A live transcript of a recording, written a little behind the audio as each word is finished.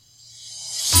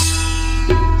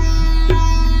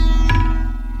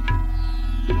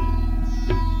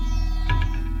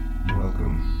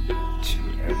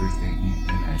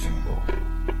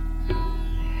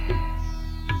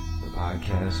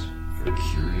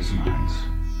his minds.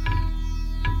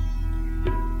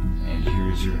 And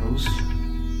here is your host,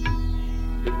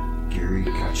 Gary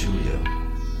Cacciolito.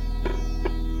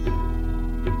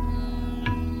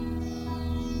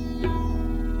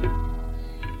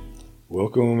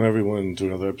 Welcome everyone to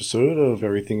another episode of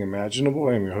Everything Imaginable.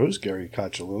 I'm your host, Gary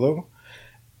Cacciolito.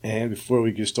 And before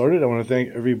we get started, I want to thank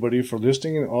everybody for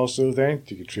listening and also thank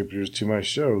the contributors to my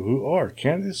show, who are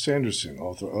Candace Sanderson,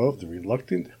 author of The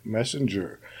Reluctant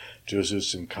Messenger, Joseph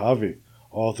Simcavi,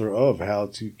 author of How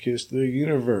to Kiss the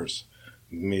Universe,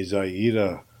 Ms.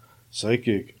 Aida,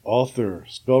 psychic, author,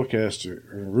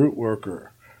 spellcaster, and root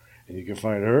worker. And you can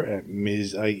find her at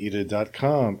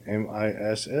MsAida.com,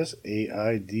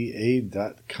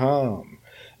 MISSAIDA.com.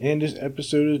 And this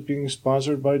episode is being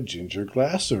sponsored by Ginger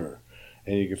Glasser.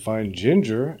 And you can find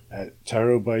Ginger at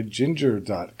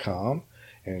tarotbyginger.com.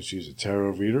 And she's a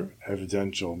tarot reader,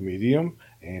 evidential medium,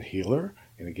 and healer.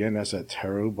 And again, that's at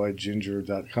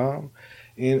tarotbyginger.com.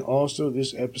 And also,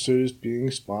 this episode is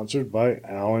being sponsored by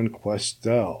Alan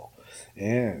Questel.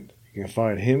 And you can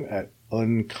find him at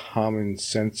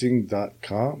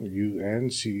uncommonsensing.com,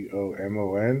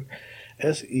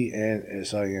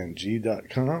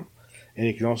 UNCOMONSENSING.com. And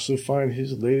you can also find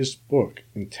his latest book,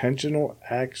 Intentional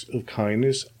Acts of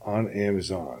Kindness, on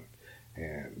Amazon.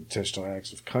 And intentional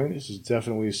acts of kindness is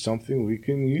definitely something we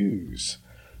can use.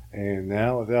 And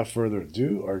now, without further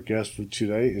ado, our guest for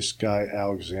today is Skye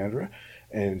Alexandra.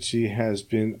 And she has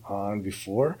been on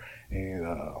before. And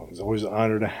it's always an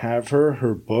honor to have her.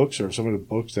 Her books are some of the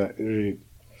books that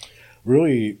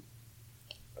really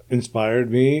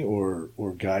inspired me or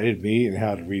guided me in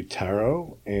how to read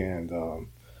tarot. And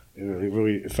it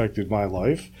really affected my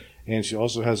life. And she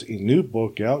also has a new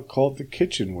book out called The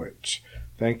Kitchen Witch.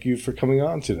 Thank you for coming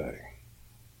on today.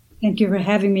 Thank you for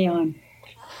having me on.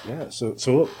 Yeah,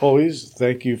 so always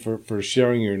thank you for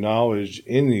sharing your knowledge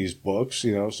in these books,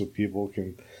 so people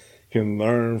can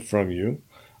learn from you.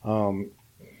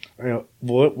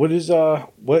 What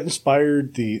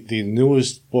inspired the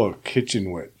newest book,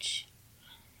 Kitchen Witch?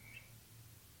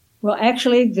 Well,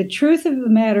 actually, the truth of the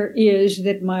matter is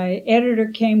that my editor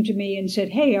came to me and said,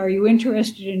 "Hey, are you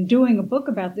interested in doing a book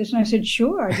about this?" And I said,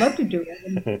 "Sure, I'd love to do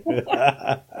it."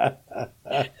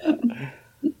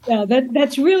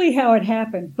 That's really how it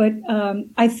happened. But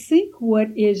I think what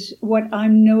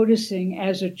I'm noticing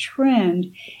as a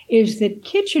trend is that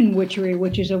kitchen witchery,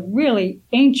 which is a really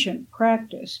ancient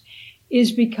practice,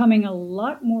 is becoming a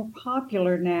lot more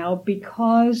popular now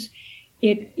because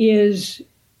it is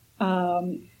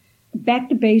back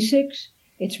to basics.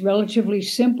 It's relatively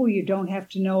simple. You don't have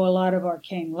to know a lot of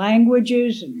arcane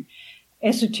languages and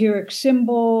esoteric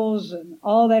symbols and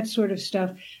all that sort of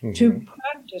stuff to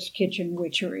practice kitchen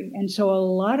witchery. And so a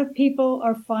lot of people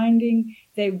are finding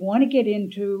they want to get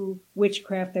into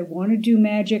witchcraft, they want to do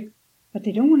magic, but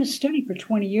they don't want to study for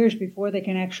 20 years before they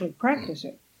can actually practice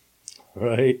it.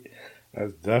 Right.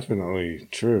 That's definitely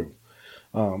true.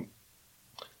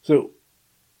 So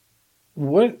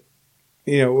what,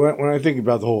 when I think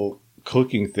about the whole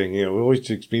cooking thing, it always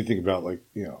makes me think about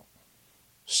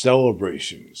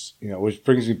celebrations, which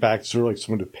brings me back to sort of like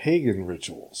some of the pagan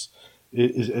rituals.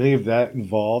 Is any of that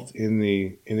involved in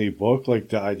the book? Like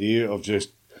the idea of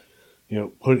just,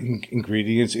 putting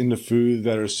ingredients in the food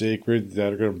that are sacred,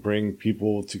 that are going to bring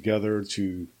people together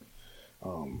to,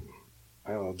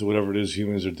 do whatever it is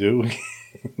humans are doing?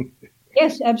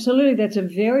 Yes, absolutely. That's a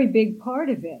very big part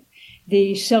of it.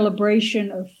 The celebration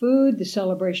of food, the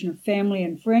celebration of family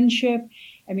and friendship.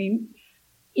 I mean,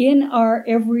 in our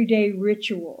everyday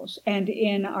rituals and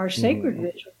in our sacred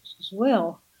rituals as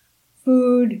well,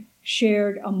 food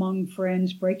shared among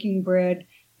friends, breaking bread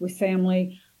with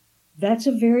family, that's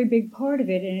a very big part of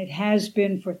it, and it has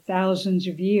been for thousands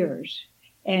of years.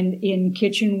 And in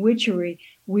kitchen witchery,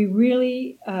 we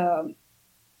really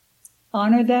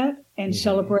honor that and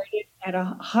celebrate it at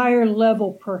a higher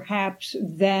level, perhaps,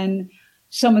 than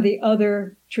some of the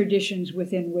other traditions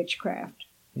within witchcraft.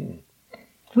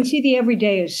 We see the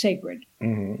everyday as sacred.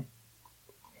 Mm-hmm.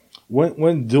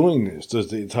 When doing this, does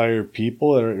the entire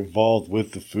people that are involved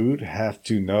with the food have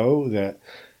to know that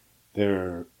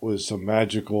there was some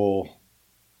magical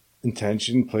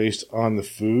intention placed on the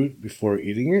food before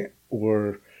eating it?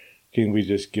 Or can we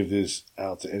just give this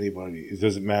out to anybody? It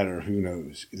doesn't matter who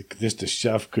knows. Just the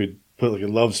chef could put like a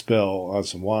love spell on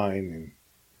some wine.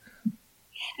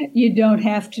 You don't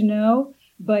have to know,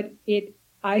 but it,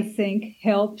 I think,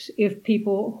 helps if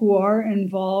people who are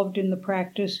involved in the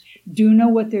practice do know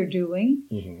what they're doing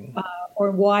or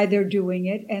why they're doing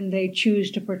it, and they choose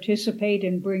to participate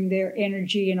and bring their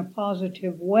energy in a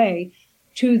positive way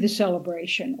to the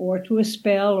celebration or to a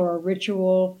spell or a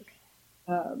ritual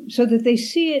so that they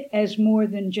see it as more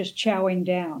than just chowing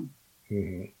down.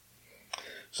 Mm-hmm.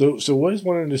 So what is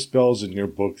one of the spells in your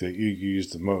book that you use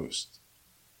the most?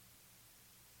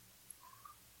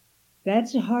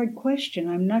 That's a hard question.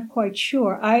 I'm not quite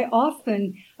sure.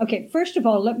 First of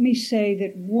all, let me say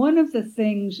that one of the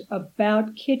things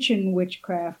about kitchen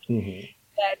witchcraft Mm-hmm.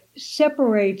 that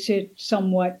separates it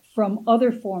somewhat from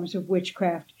other forms of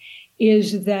witchcraft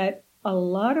is that a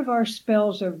lot of our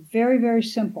spells are very, very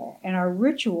simple, and our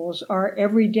rituals are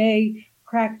everyday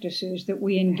practices that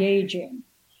we engage in.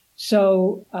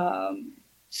 So,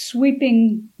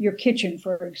 sweeping your kitchen,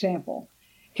 for example,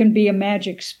 can be a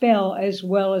magic spell as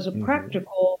well as a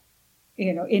practical,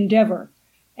 endeavor.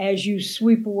 As you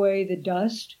sweep away the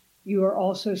dust, you are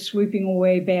also sweeping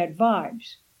away bad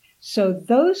vibes. So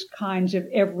those kinds of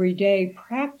everyday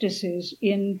practices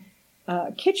in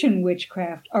kitchen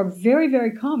witchcraft are very,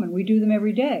 very common. We do them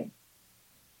every day.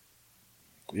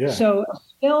 Yeah. So a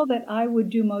spell that I would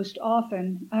do most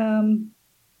often,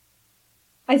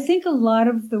 I think a lot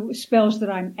of the spells that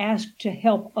I'm asked to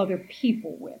help other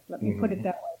people with, let me put it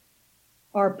that way,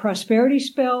 are prosperity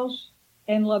spells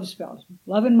and love spells.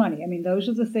 Love and money. I mean, those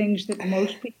are the things that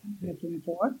most people are looking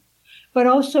for, but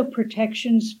also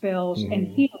protection spells and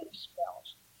healing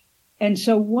spells. And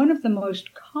so one of the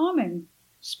most common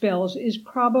spells is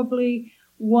probably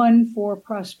one for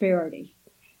prosperity.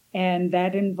 And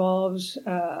that involves,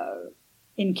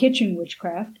 in kitchen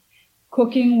witchcraft,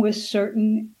 cooking with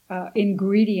certain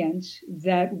ingredients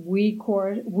that we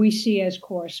see as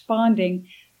corresponding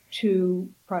to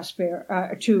prosperity,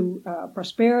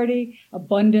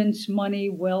 abundance, money,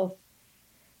 wealth,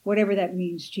 whatever that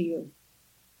means to you.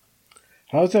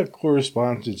 How does that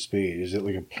correspondence be? Is it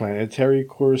like a planetary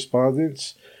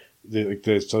correspondence? Like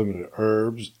there's some of the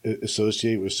herbs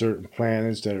associated with certain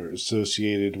planets that are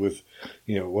associated with,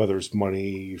 whether it's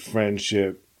money,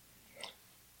 friendship.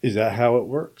 Is that how it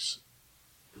works?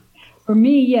 For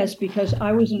me, yes, because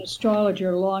I was an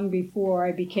astrologer long before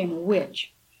I became a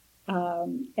witch,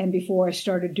 and before I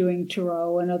started doing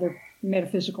tarot and other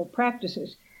metaphysical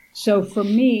practices. So for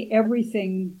me,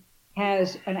 everything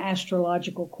has an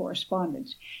astrological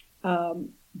correspondence.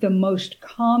 The most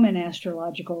common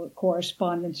astrological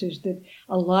correspondences that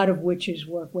a lot of witches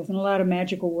work with, and a lot of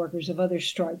magical workers of other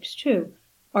stripes too,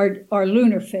 are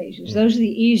lunar phases. Those are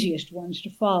the easiest ones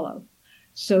to follow.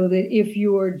 So that if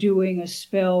you are doing a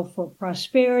spell for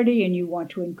prosperity and you want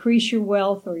to increase your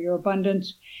wealth or your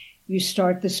abundance, you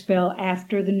start the spell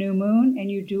after the new moon and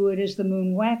you do it as the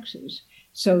moon waxes.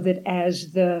 So that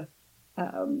as the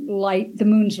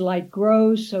moon's light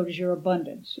grows, so does your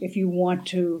abundance. If you want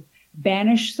to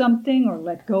banish something or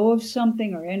let go of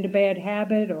something or end a bad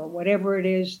habit or whatever it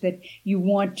is that you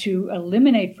want to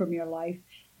eliminate from your life,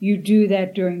 you do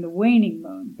that during the waning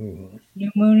moon. Mm-hmm.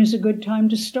 New moon is a good time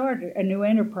to start a new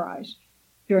enterprise.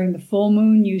 During the full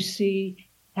moon, you see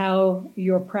how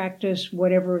your practice,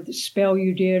 whatever the spell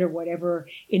you did or whatever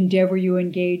endeavor you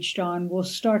engaged on, will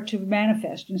start to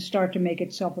manifest and start to make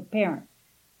itself apparent.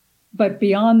 But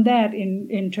beyond that,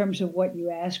 in terms of what you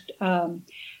asked,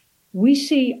 we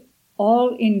see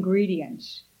all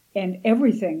ingredients and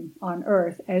everything on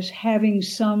Earth as having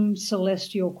some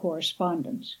celestial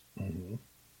correspondence. Mm-hmm.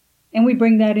 And we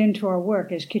bring that into our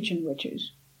work as kitchen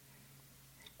witches.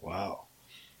 Wow.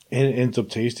 And it ends up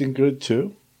tasting good,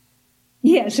 too?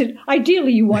 Yes.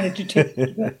 Ideally, you want it to taste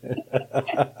good.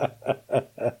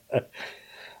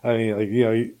 I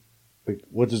mean,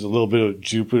 what does a little bit of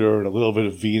Jupiter and a little bit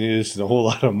of Venus and a whole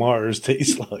lot of Mars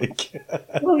taste like?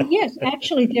 Well, yes.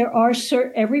 Actually, there are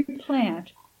every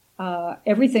plant,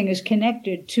 everything is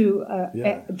connected to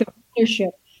the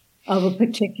rulership of a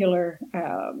particular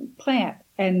plant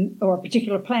or a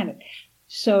particular planet.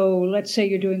 So let's say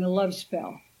you're doing a love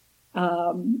spell.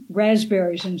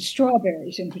 Raspberries and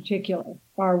strawberries in particular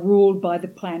are ruled by the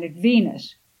planet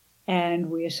Venus. And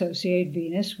we associate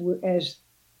Venus as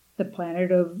the planet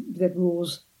that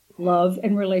rules love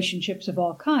and relationships of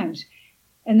all kinds.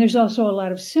 And there's also a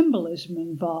lot of symbolism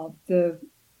involved. The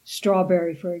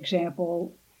strawberry, for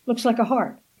example, looks like a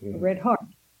heart, a red heart.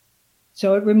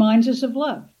 So it reminds us of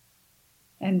love.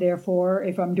 And therefore,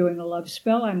 if I'm doing a love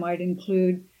spell, I might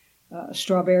include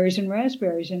strawberries and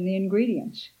raspberries in the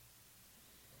ingredients.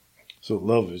 So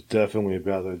love is definitely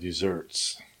about the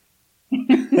desserts.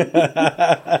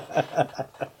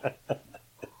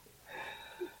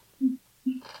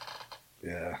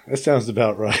 Yeah, that sounds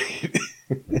about right.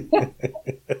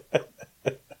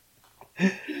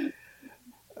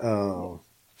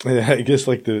 I guess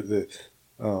like the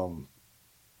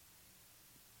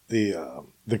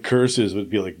curses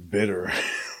would be like bitter.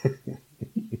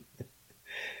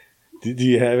 Do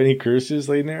you have any curses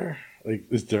laying there? Like,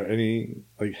 is there any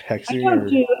like I hexing don't or?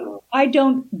 do I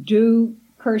don't do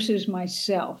curses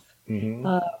myself, Hmm.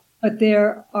 uh, but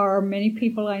there are many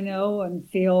people I know and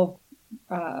feel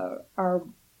are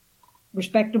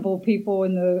respectable people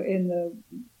in the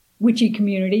witchy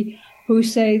community who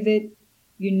say that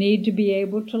you need to be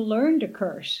able to learn to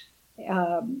curse,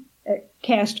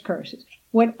 cast curses.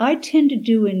 What I tend to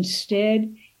do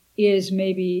instead is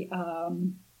maybe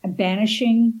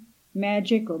banishing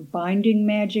magic or binding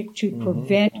magic to Hmm.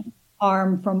 prevent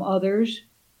harm from others.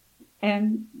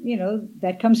 And,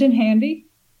 that comes in handy.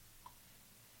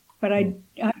 But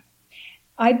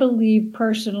I believe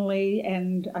personally,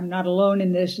 and I'm not alone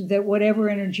in this, that whatever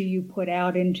energy you put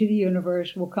out into the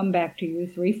universe will come back to you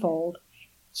threefold.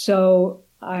 So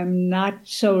I'm not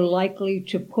so likely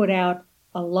to put out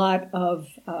a lot of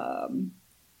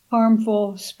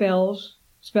harmful spells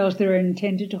that are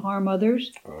intended to harm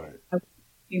others. All right. I would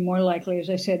be more likely, as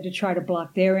I said, to try to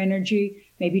block their energy,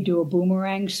 maybe do a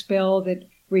boomerang spell that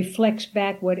reflects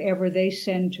back whatever they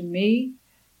send to me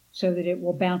so that it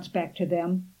will bounce back to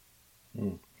them.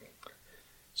 Mm.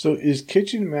 So is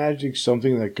kitchen magic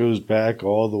something that goes back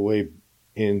all the way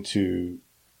into,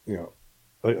 you know,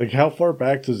 like how far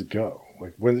back does it go?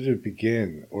 Like when did it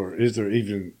begin, or is there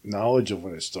even knowledge of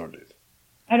when it started?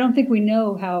 I don't think we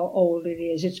know how old it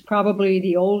is. It's probably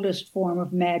the oldest form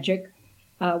of magic.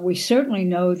 We certainly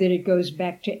know that it goes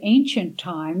back to ancient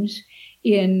times.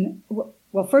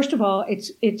 Well, first of all,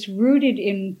 it's rooted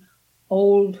in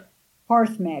old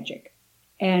hearth magic,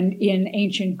 and in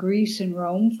ancient Greece and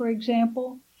Rome, for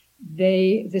example,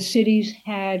 the cities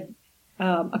had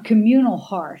a communal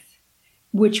hearth,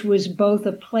 which was both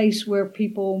a place where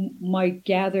people might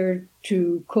gather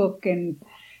to cook and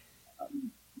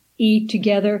eat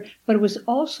together, but it was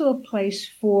also a place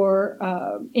for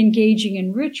engaging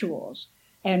in rituals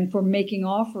and for making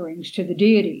offerings to the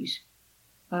deities.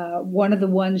 One of the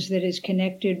ones that is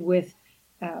connected with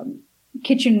um,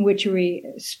 kitchen witchery,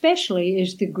 especially,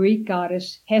 is the Greek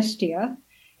goddess Hestia,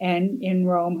 and in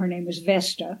Rome, her name was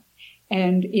Vesta.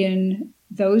 And in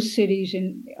those cities,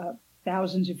 in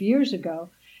thousands of years ago,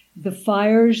 the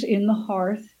fires in the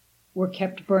hearth were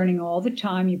kept burning all the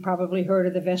time. You probably heard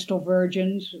of the Vestal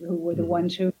Virgins, who were the Hmm.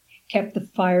 ones who kept the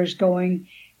fires going,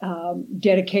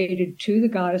 dedicated to the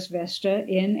goddess Vesta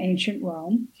in ancient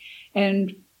Rome.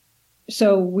 And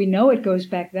so we know it goes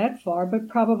back that far, but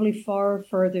probably far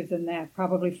further than that,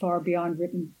 probably far beyond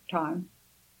written time.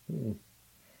 Hmm.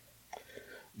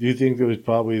 Do you think it was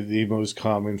probably the most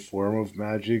common form of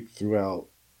magic throughout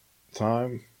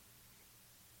time,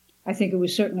 I think it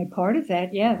was certainly part of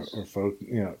that, yes. or folk?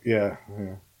 Yeah, yeah.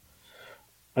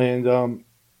 And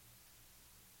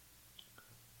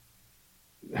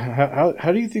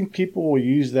how do you think people will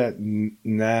use that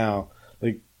now?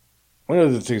 Like one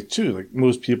of the things too, like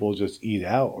most people just eat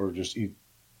out or just eat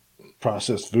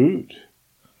processed food.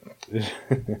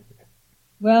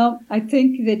 Well, I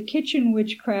think that kitchen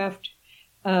witchcraft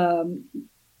um,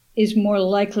 is more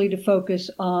likely to focus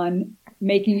on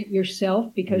making it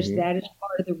yourself because Hmm. that is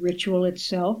part of the ritual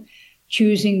itself,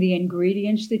 choosing the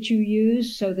ingredients that you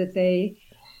use so that they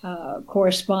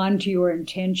correspond to your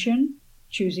intention,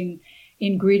 choosing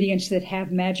ingredients that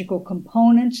have magical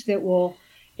components that will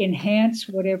enhance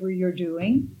whatever you're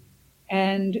doing.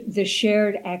 And the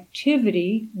shared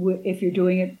activity, if you're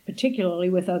doing it particularly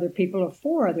with other people or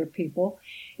for other people,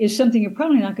 is something you're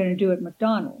probably not going to do at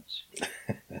McDonald's.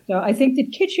 So I think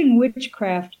that kitchen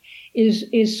witchcraft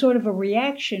is sort of a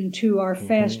reaction to our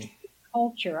fast Hmm. food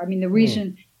culture. I mean, the Hmm.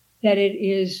 reason that it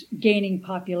is gaining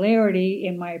popularity,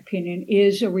 in my opinion,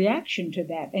 is a reaction to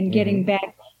that and getting Hmm.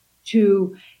 back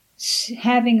to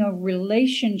having a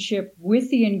relationship with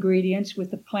the ingredients,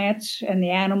 with the plants and the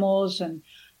animals and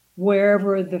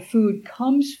wherever the food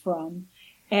comes from,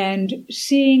 and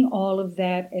seeing all of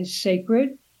that as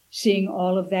sacred, seeing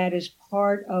all of that as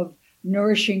part of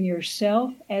nourishing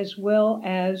yourself, as well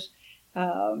as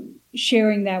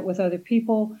sharing that with other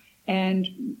people and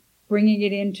bringing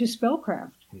it into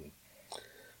spellcraft.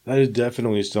 That is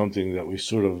definitely something that we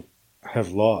sort of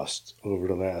have lost over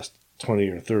the last 20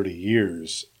 or 30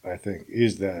 years, I think,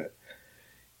 is that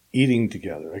eating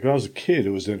together. Like when I was a kid, it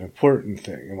was an important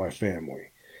thing in my family,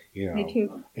 you Me know.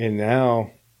 too. And now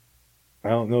I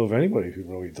don't know of anybody who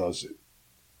really does it.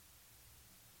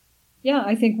 Yeah,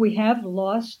 I think we have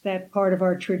lost that part of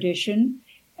our tradition,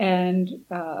 and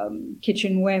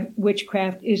kitchen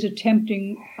witchcraft is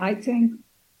attempting, I think,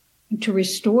 to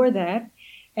restore that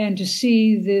and to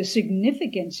see the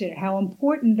significance, how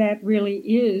important that really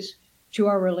is to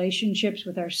our relationships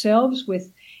with ourselves,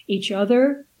 with each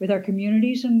other, with our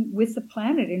communities, and with the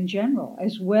planet in general,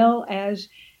 as well as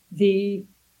the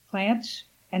plants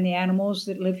and the animals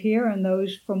that live here and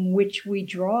those from which we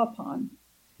draw upon.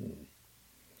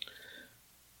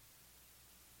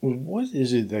 What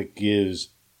is it that gives?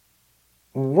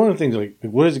 One of the things, like,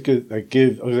 what is it that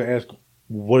gives? I was going to ask,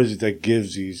 what is it that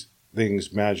gives these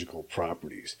things magical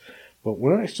properties? But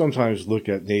when I sometimes look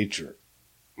at nature,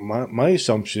 my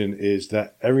assumption is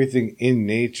that everything in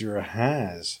nature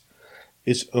has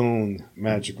its own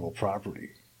magical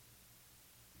property.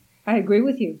 I agree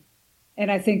with you.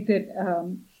 And I think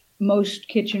that most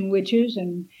kitchen witches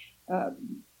and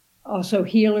also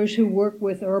healers who work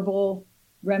with herbal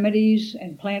remedies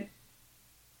and plant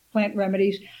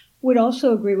remedies would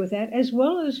also agree with that, as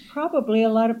well as probably a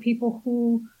lot of people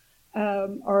who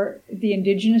are the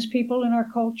indigenous people in our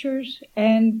cultures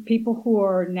and people who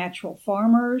are natural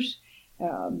farmers,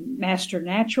 master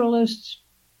naturalists.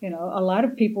 You know, a lot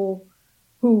of people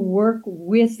who work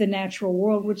with the natural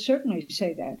world would certainly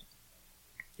say that.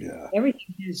 Yeah.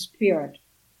 Everything is spirit.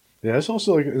 Yeah, it's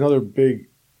also like another big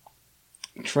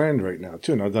trend right now,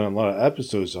 too, and I've done a lot of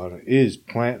episodes on it, is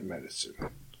plant medicine.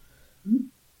 Mm-hmm.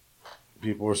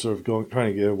 People are sort of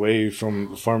trying to get away from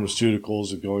the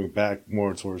pharmaceuticals and going back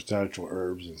more towards natural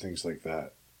herbs and things like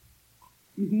that.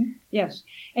 Mm-hmm. Yes.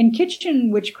 And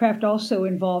kitchen witchcraft also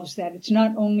involves that. It's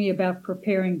not only about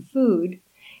preparing food.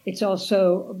 It's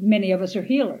also, many of us are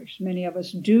healers. Many of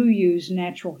us do use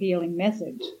natural healing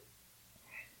methods.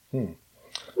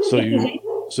 So do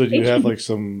you have like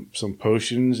some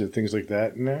potions and things like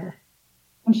that in there?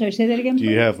 I'm sorry, say that again. Do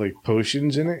you have like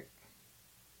potions in it?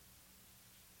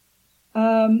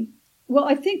 Well,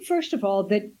 I think first of all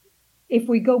that if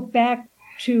we go back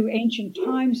to ancient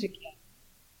times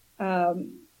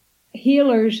again,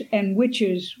 healers and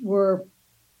witches were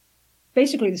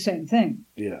basically the same thing.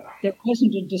 Yeah. There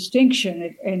wasn't a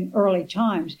distinction in early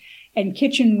times. And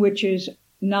kitchen witches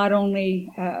not only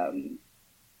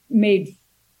made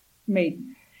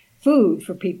food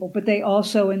for people, but they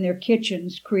also in their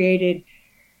kitchens created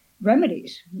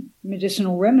remedies,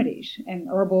 medicinal remedies and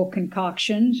herbal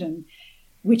concoctions and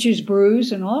witches'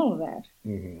 brews and all of that.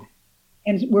 Mm-hmm.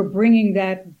 And we're bringing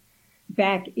that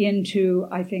back into,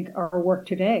 I think, our work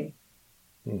today.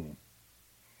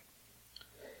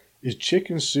 Is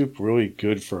chicken soup really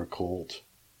good for a cold?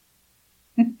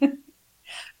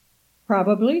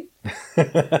 Probably.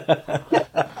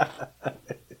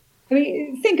 I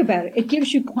mean, think about it. It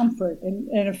gives you comfort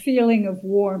and a feeling of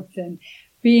warmth and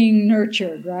being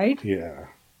nurtured, right? Yeah.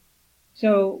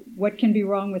 So what can be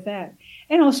wrong with that?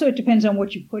 And also it depends on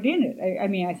what you put in it. I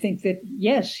mean, I think that,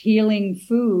 yes, healing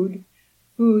food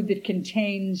that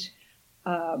contains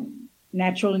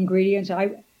natural ingredients.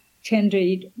 I tend to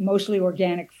eat mostly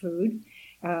organic food.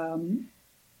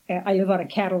 I live on a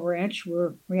cattle ranch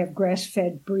where we have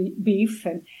grass-fed beef.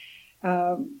 And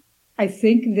I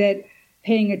think that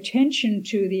paying attention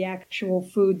to the actual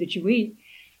food that you eat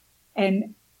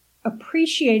and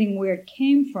appreciating where it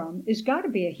came from has got to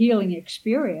be a healing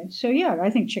experience. So, yeah,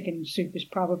 I think chicken soup is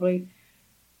probably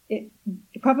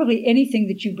anything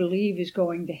that you believe is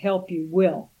going to help you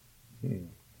will.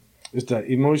 It's that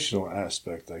emotional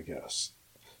aspect, I guess.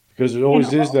 Because there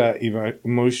always is that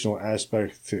emotional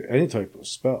aspect to any type of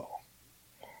spell.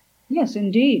 Yes,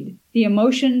 indeed. The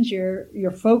emotions,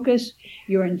 your focus,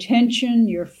 your intention,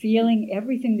 your feeling,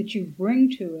 everything that you bring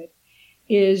to it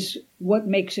is what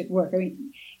makes it work. I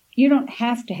mean, you don't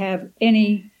have to have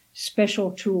any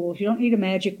special tools. You don't need a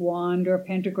magic wand or a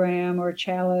pentagram or a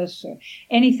chalice or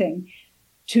anything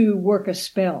to work a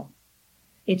spell.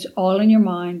 It's all in your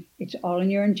mind. It's all in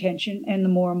your intention. And the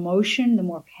more emotion, the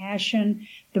more passion,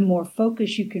 the more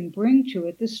focus you can bring to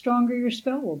it, the stronger your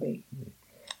spell will be.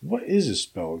 What is a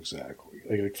spell exactly?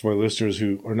 Like for my listeners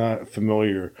who are not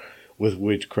familiar with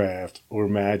witchcraft or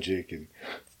magic and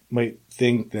might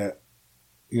think that,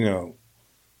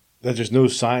 that there's no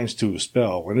science to a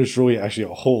spell, when there's really actually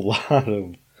a whole lot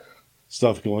of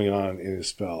stuff going on in a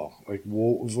spell. Like,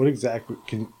 what exactly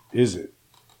is it?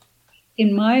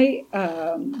 In my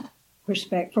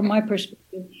from my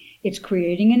perspective, it's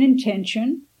creating an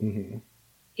intention, mm-hmm.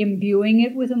 imbuing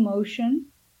it with emotion,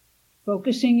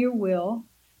 focusing your will,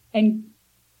 and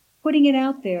putting it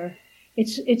out there.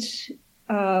 It's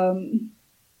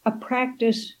a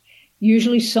practice,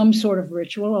 usually some sort of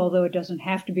ritual, although it doesn't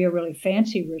have to be a really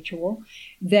fancy ritual,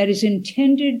 that is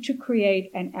intended to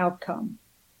create an outcome.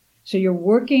 So you're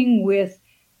working with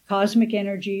cosmic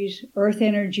energies, earth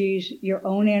energies, your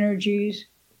own energies,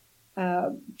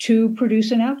 to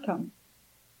produce an outcome,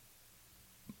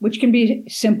 which can be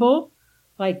simple,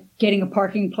 like getting a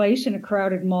parking place in a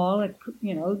crowded mall at,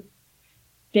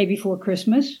 day before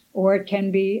Christmas, or it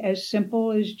can be as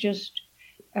simple as just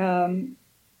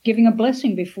giving a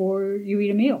blessing before you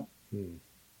eat a meal.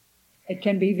 It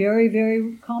can be very,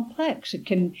 very complex. It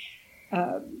can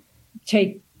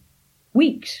take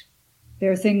weeks.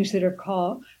 There are things that are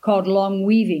called long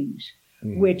weavings,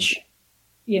 which,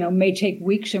 may take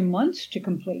weeks or months to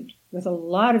complete with a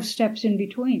lot of steps in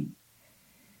between.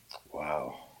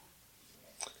 Wow.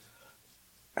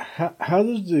 How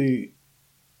does the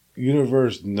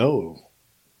universe know?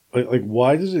 Like,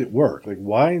 why does it work? Like,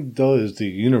 why does the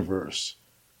universe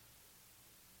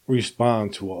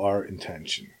respond to our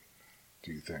intention,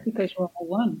 do you think? Because we're all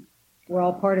one. We're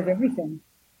all part of everything.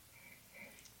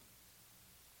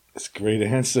 That's a great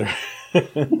answer.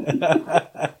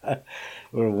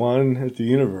 We're one at the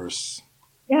universe.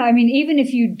 Yeah, I mean, even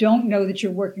if you don't know that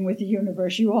you're working with the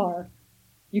universe, you are.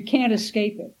 You can't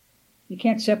escape it. You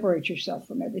can't separate yourself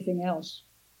from everything else.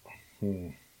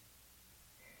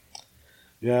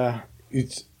 Yeah, I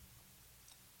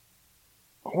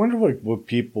wonder what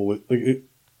people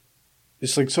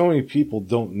it's like so many people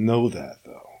don't know that,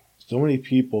 though. So many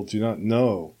people do not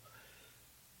know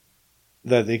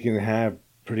that they can have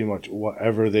pretty much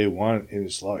whatever they want in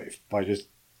this life by just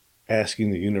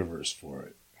asking the universe for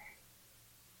it.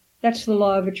 That's the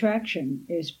law of attraction,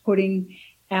 is putting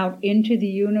out into the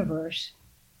universe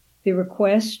the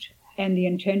request and the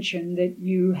intention that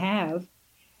you have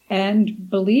and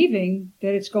believing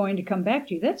that it's going to come back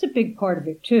to you. That's a big part of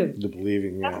it, too. The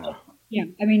believing, yeah. Yeah,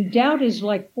 I mean, doubt is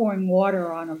like pouring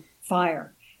water on a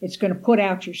fire. It's going to put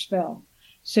out your spell.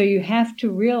 So you have to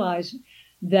realize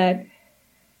that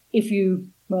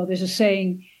there's a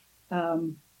saying,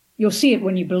 you'll see it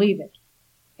when you believe it.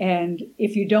 And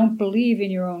if you don't believe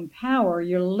in your own power,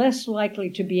 you're less likely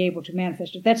to be able to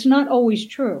manifest it. That's not always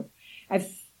true.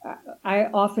 I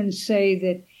often say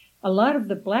that a lot of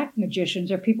the black magicians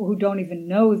are people who don't even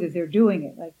know that they're doing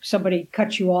it. Like somebody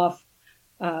cuts you off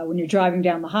when you're driving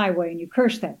down the highway and you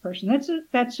curse that person.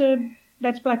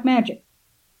 That's black magic.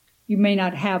 You may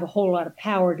not have a whole lot of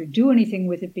power to do anything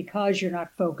with it because you're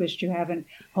not focused. You haven't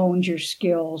honed your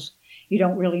skills. You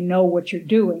don't really know what you're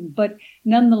doing. But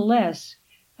nonetheless,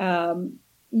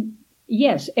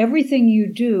 yes, everything you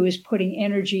do is putting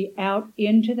energy out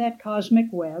into that cosmic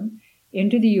web,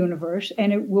 into the universe,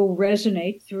 and it will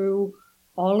resonate through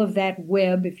all of that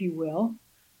web, if you will,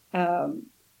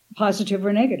 positive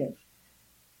or negative.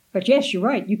 But yes, you're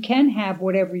right. You can have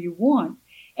whatever you want,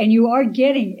 and you are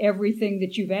getting everything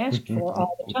that you've asked for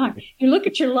all the time. You look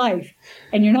at your life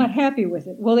and you're not happy with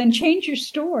it. Well, then change your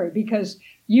story, because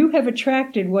you have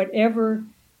attracted whatever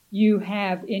you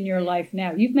have in your life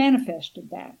now. You've manifested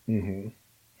that. Mm-hmm.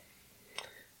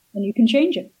 And you can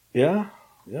change it. Yeah.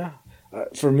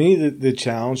 For me, the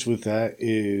challenge with that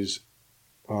is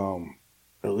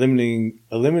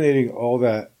eliminating all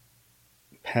that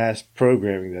past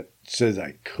programming that says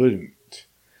I couldn't,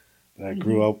 that I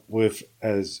grew up with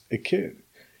as a kid.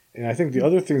 And I think the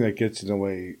other thing that gets in the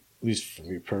way, at least for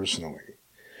me personally,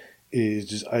 is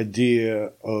this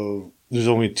idea of there's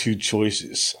only two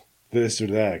choices, this or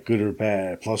that, good or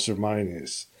bad, plus or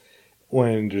minus,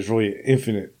 when there's really an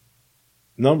infinite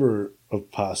number of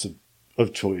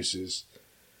choices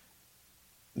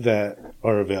that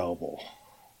are available.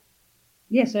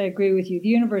 Yes, I agree with you. The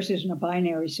universe isn't a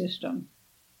binary system.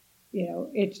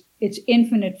 It's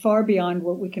infinite, far beyond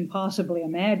what we can possibly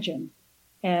imagine.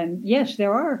 And yes,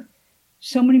 there are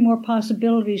so many more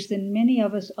possibilities than many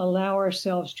of us allow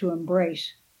ourselves to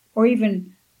embrace or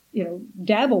even,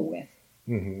 dabble with.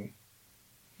 Mm-hmm.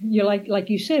 Like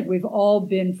you said, we've all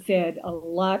been fed a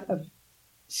lot of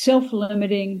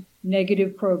self-limiting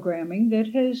negative programming that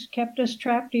has kept us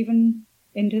trapped even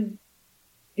into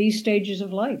these stages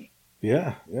of life.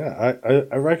 Yeah.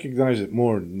 I recognize it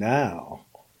more now,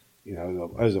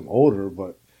 as I'm older,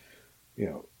 but,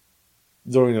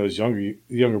 during those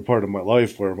younger part of my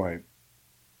life where my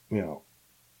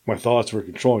thoughts were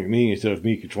controlling me instead of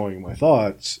me controlling my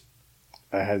thoughts,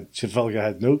 it felt like I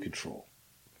had no control.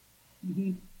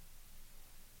 Mm-hmm.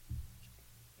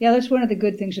 Yeah, that's one of the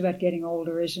good things about getting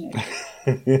older, isn't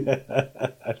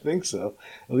it? I think so.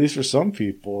 At least for some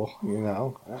people, I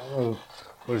don't know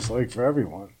what it's like for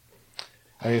everyone.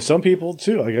 I mean, some people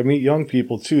too. Like I meet young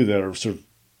people too that are sort of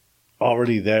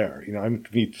already there. I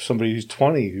meet somebody who's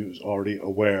 20 who's already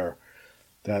aware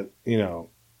that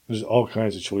there's all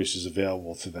kinds of choices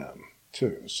available to them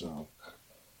too. So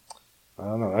I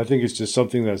don't know. I think it's just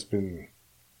something that's been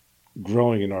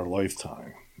growing in our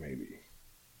lifetime, maybe.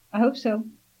 I hope so.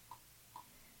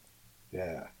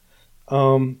 Yeah.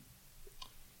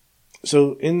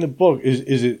 So in the book,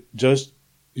 is it just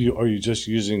are you just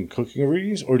using cooking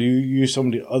readings, or do you use some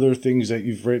of the other things that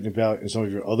you've written about in some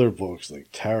of your other books, like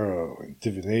tarot and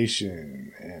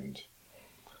divination and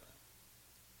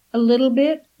a little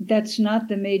bit. That's not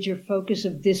the major focus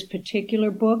of this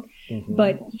particular book. Mm-hmm.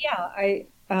 But yeah,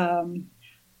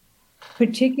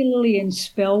 particularly in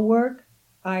spell work,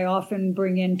 I often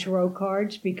bring in tarot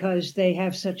cards because they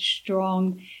have such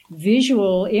strong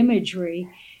visual imagery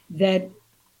that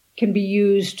can be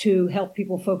used to help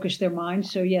people focus their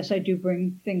minds. So yes, I do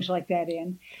bring things like that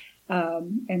in.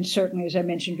 And certainly, as I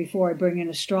mentioned before, I bring in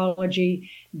astrology,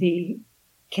 the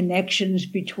connections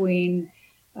between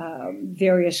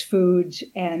various foods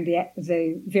and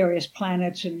the various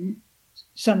planets and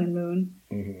sun and moon.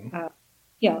 Mm-hmm.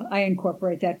 Yeah, I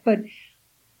incorporate that. But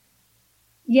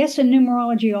yes, and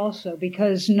numerology also,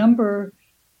 because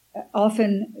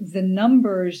often the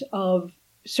numbers of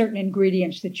certain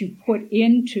ingredients that you put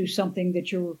into something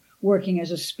that you're working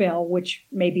as a spell, which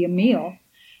may be a meal,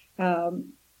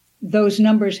 those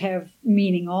numbers have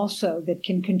meaning also that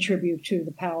can contribute to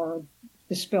the power of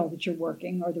the spell that you're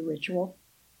working or the ritual.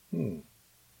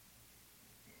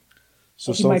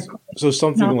 So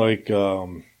something like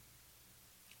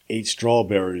 8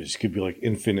 strawberries could be like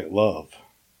infinite love.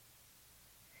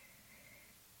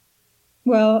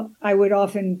 Well, I would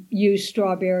often use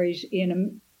strawberries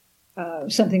in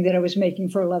something that I was making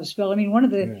for a love spell. I mean, one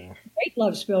of the great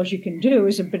love spells you can do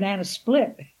is a banana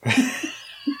split.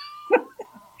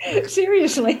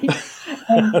 Seriously.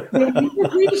 There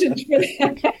are reasons for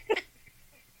that.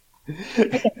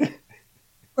 Okay.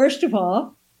 First of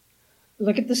all,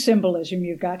 look at the symbolism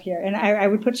you've got here. And I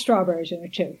would put strawberries in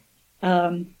it too.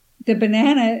 The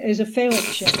banana is a phallic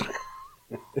shape.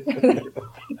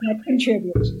 That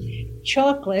contributes.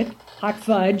 Chocolate, hot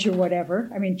fudge or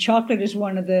whatever. I mean, chocolate is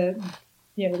one of the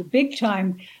big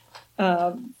time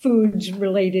foods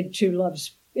related to love,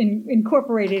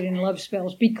 incorporated in love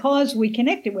spells because we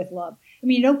connect it with love. I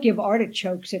mean, you don't give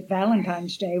artichokes at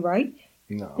Valentine's Day, right?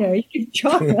 No. You give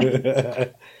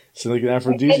chocolate. It's like an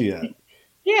aphrodisiac.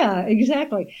 Yeah,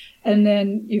 exactly. And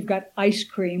then you've got ice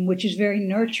cream, which is very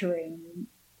nurturing.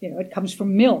 It comes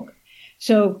from milk.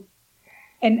 So,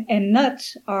 and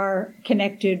nuts are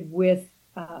connected with,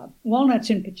 walnuts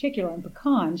in particular, and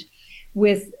pecans,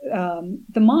 with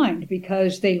the mind,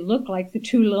 because they look like the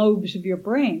 2 lobes of your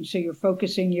brain. So you're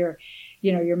focusing your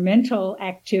mental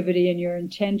activity and your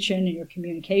intention and your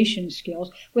communication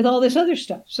skills with all this other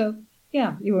stuff. So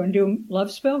yeah, you want to do a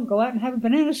love spell? Go out and have a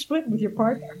banana split with your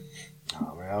partner.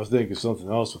 Oh man, I was thinking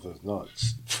something else with those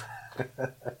nuts.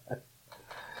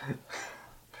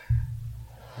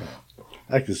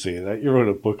 I can see that. You wrote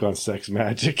a book on sex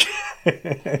magic.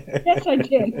 Yes, I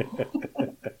did.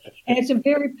 And it's a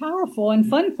very powerful and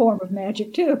fun form of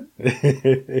magic, too.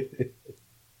 And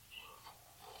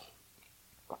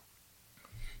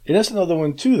that's another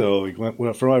one, too, though.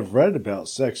 From what I've read about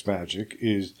sex magic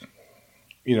is,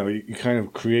 you kind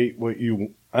of create what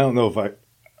you... I don't know if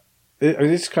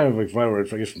it's kind of like my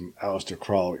word, I guess, from Aleister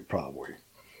Crowley, probably.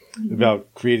 Mm-hmm.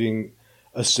 About creating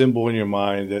a symbol in your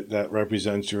mind that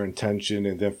represents your intention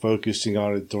and then focusing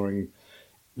on it during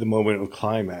the moment of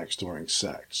climax during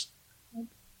sex.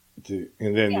 And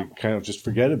then you kind of just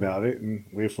forget about it and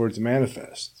wait for it to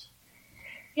manifest.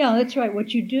 Yeah, that's right.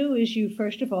 What you do is you,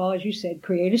 first of all, as you said,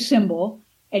 create a symbol,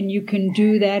 and you can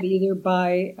do that either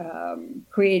by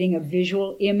creating a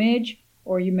visual image,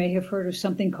 or you may have heard of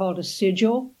something called a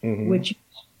sigil, which,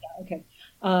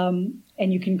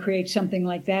 and you can create something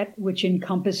like that, which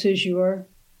encompasses your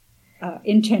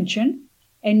intention,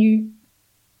 and you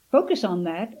focus on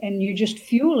that, and you just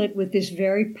fuel it with this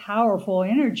very powerful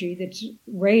energy that's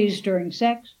raised during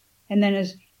sex. And then,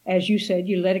 as you said,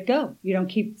 you let it go. You don't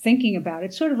keep thinking about it.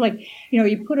 It's sort of like,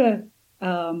 you put a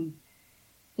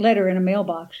letter in a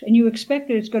mailbox, and you expect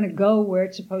that it's going to go where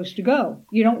it's supposed to go.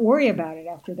 You don't worry about it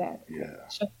after that. Yeah.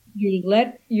 So you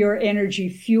let your energy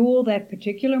fuel that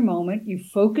particular moment. You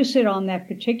focus it on that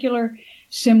particular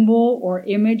symbol or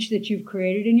image that you've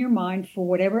created in your mind for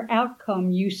whatever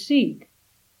outcome you seek,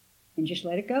 and just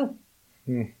let it go.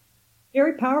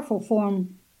 Very powerful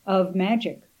form of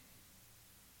magic.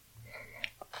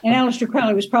 And Aleister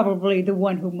Crowley was probably the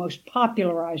one who most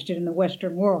popularized it in the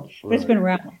Western world. But It's been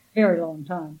around a very long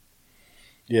time.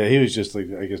 Yeah, he was just like,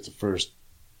 I guess, the first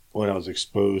one I was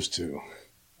exposed to.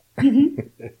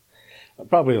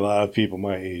 Probably a lot of people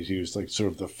my age, he was like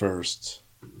sort of the first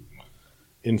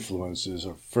influences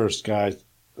or first guys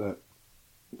that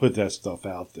put that stuff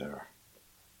out there.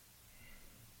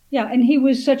 Yeah, and he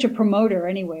was such a promoter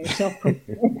anyway,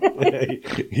 self-promoter.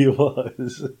 He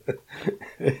was.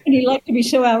 And he liked to be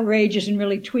so outrageous and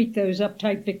really tweak those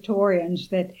uptight Victorians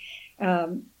that,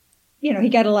 he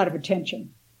got a lot of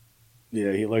attention.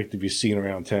 Yeah, he liked to be seen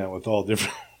around town with all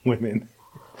different women.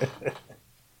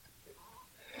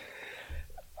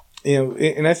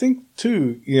 And I think,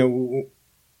 too,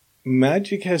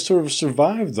 magic has sort of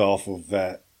survived off of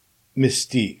that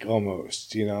mystique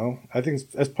almost, you know? I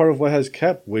think that's part of what has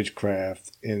kept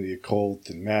witchcraft and the occult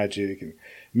and magic and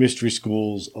mystery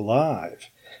schools alive,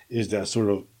 is that sort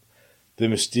of the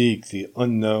mystique, the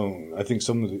unknown. I think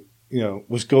some of the,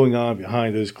 what's going on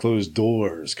behind those closed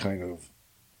doors kind of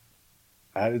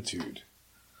attitude.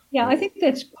 Yeah, I think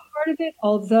that's part of it,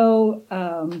 although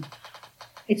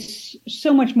it's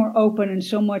so much more open and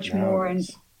so much more in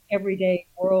everyday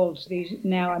worlds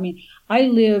now. I mean, I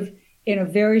live in a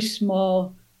very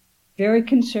small, very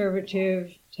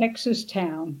conservative Texas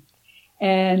town,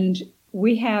 and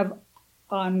we have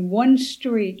on one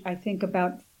street, I think,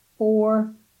 about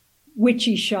 4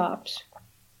 witchy shops,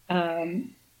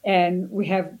 and we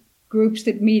have groups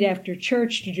that meet after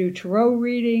church to do tarot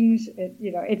readings.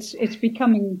 It's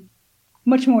becoming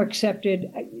much more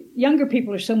accepted. Younger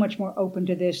people are so much more open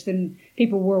to this than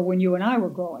people were when you and I were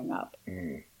growing up.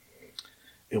 Mm.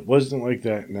 It wasn't like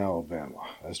that in Alabama,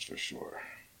 that's for sure.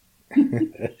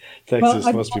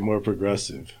 Texas must be more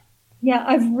progressive. Yeah,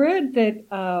 I've read that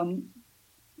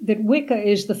that Wicca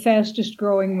is the fastest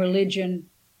growing religion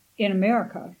in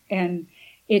America, and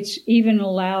it's even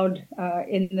allowed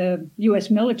in the U.S.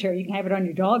 military. You can have it on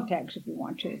your dog tags if you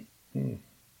want to.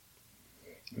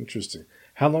 Interesting.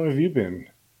 How long have you been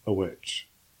a witch?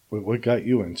 What got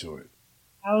you into it?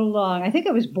 How long? I think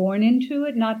I was born into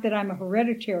it. Not that I'm a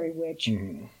hereditary witch,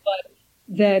 but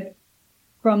that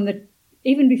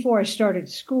even before I started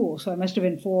school, so I must have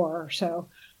been 4 or so,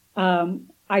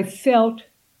 I felt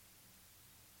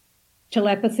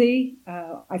telepathy.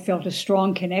 I felt a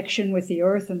strong connection with the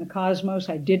earth and the cosmos.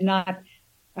 I did not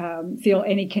feel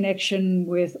any connection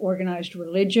with organized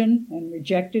religion and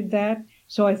rejected that.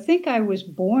 So I think I was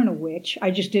born a witch.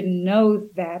 I just didn't know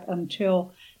that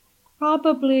until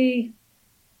probably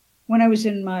when I was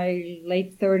in my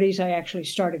late 30s. I actually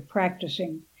started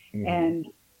practicing and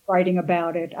writing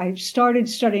about it. I started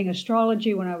studying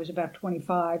astrology when I was about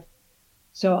 25.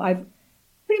 So I've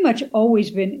pretty much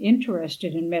always been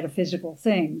interested in metaphysical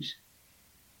things.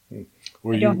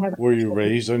 Were you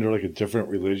raised under like a different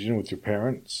religion with your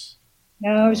parents?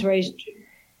 No, I was raised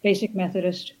basic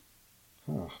Methodist.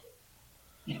 Huh.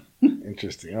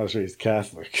 Interesting. I was raised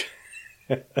Catholic.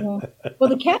 Well,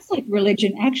 the Catholic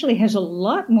religion actually has a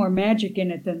lot more magic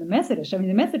in it than the Methodist. I mean,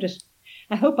 the Methodist,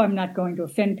 I hope I'm not going to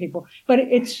offend people, but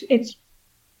it's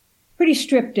pretty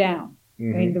stripped down. I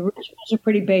mean, the rituals are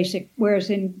pretty basic, whereas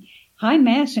in High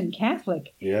Mass and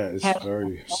Catholic, it's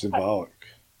very symbolic.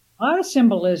 A lot of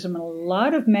symbolism and a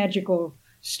lot of magical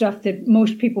stuff that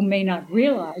most people may not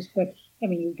realize. But I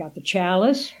mean, you've got the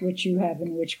chalice, which you have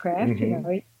in witchcraft,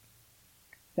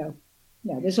 So,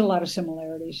 yeah, there's a lot of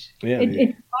similarities.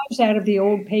 It comes out of the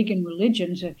old pagan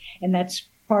religions, and that's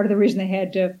part of the reason they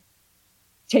had to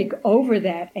take over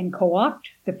that and co-opt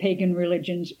the pagan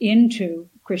religions into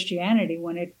Christianity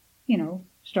when it,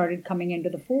 started coming into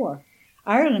the fore.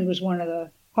 Ireland was one of the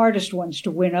hardest ones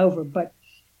to win over, but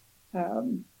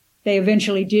they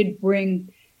eventually did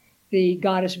bring the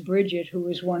goddess Bridget, who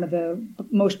was one of the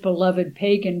most beloved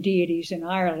pagan deities in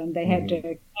Ireland. They had to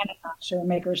canonize her and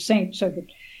make her a saint so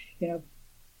that,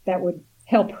 that would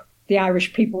help the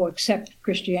Irish people accept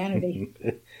Christianity.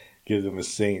 Give them a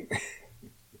saint.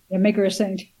 Yeah, make her a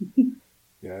saint.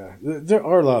 Yeah, there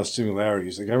are a lot of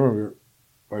similarities. Like I remember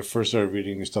when I first started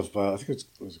reading stuff about, I think it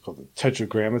was called the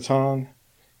Tetragrammaton.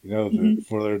 The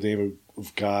 4-letter name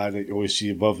of God that you always see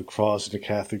above the cross in the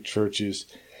Catholic churches.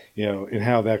 And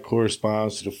how that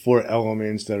corresponds to the 4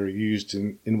 elements that are used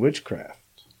in witchcraft.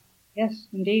 Yes,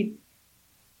 indeed.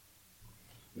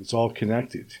 It's all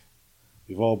connected.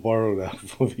 We've all borrowed out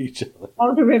of each other.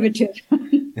 All derivative.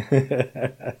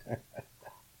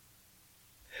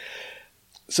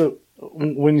 So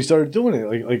when you started doing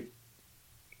it,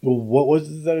 what was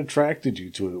it that attracted you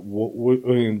to it?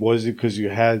 Was it because you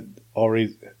had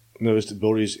already noticed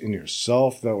abilities in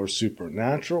yourself that were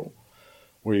supernatural?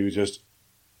 Or you just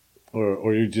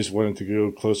wanted to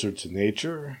go closer to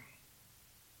nature?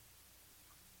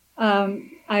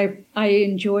 I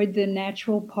enjoyed the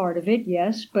natural part of it,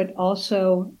 yes, but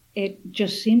also it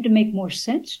just seemed to make more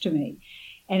sense to me.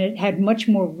 And it had much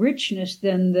more richness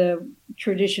than the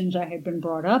traditions I had been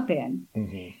brought up in.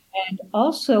 And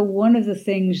also one of the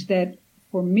things that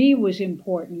for me was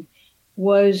important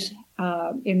was,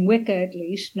 in Wicca at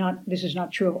least, this is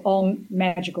not true of all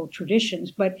magical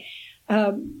traditions, but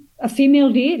a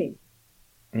female deity.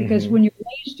 Because when you're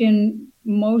raised in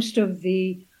most of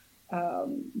the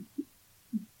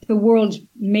world's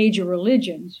major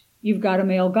religions, you've got a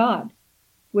male god,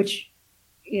 which,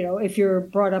 if you're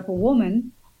brought up a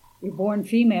woman, you're born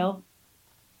female,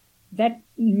 that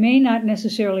may not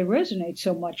necessarily resonate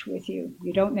so much with you.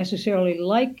 You don't necessarily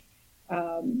like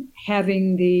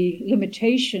having the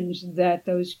limitations that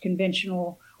those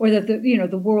conventional, or that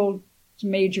the world's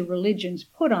major religions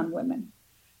put on women.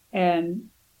 And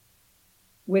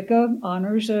Wicca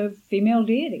honors a female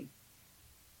deity.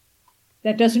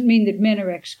 That doesn't mean that men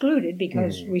are excluded,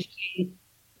 because we see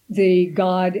the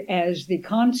god as the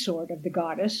consort of the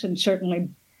goddess, and certainly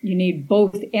you need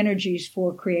both energies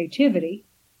for creativity.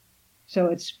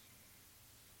 So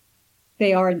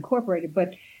they are incorporated,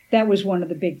 but that was one of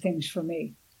the big things for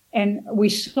me. And we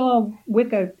saw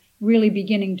Wicca really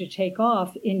beginning to take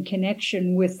off in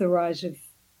connection with the rise of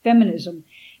feminism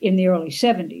in the early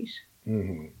 70s.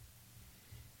 Mm-hmm.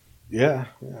 Yeah.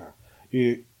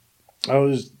 I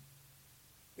was,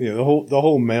 the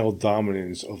whole male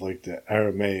dominance of like the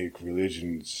Aramaic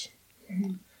religions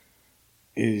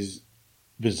is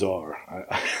bizarre.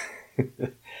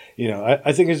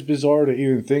 I think it's bizarre to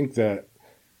even think that,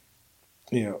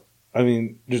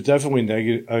 there's definitely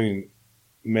negative,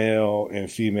 male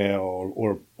and female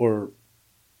or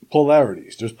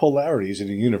polarities. There's polarities in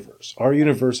the universe. Our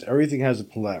universe, everything has a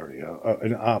polarity,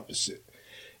 an opposite.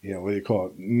 Whether you call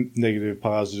it negative,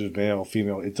 positive, male,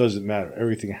 female, it doesn't matter.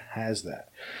 Everything has that.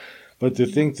 But to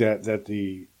think that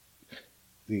the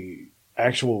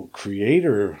actual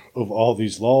creator of all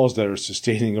these laws that are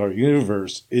sustaining our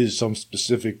universe is some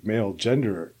specific male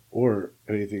gender or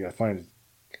anything, I find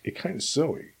it kind of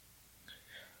silly.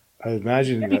 I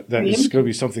imagine that it's going to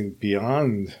be something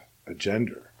beyond a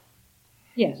gender.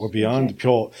 Yes. Or beyond the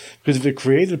pole. Because if it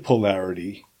created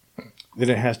polarity, then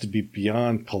it has to be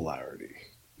beyond polarity.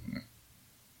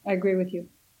 I agree with you.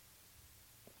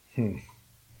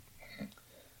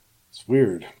 It's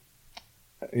weird.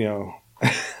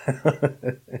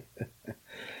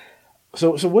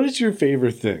 So what is your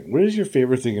favorite thing? What is your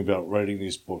favorite thing about writing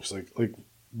these books? Like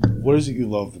what is it you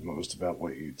love the most about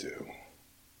what you do?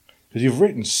 Because you've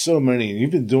written so many, and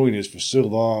you've been doing this for so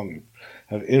long,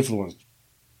 have influenced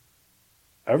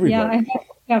everybody.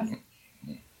 Yeah,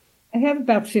 I have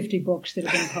about 50 books that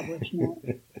have been published now.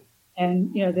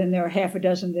 And, then there are half a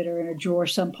dozen that are in a drawer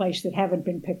someplace that haven't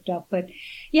been picked up. But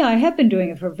yeah, I have been doing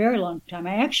it for a very long time.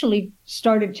 I actually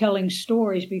started telling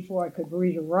stories before I could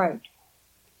read or write.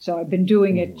 So I've been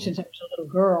doing it since I was a little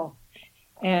girl.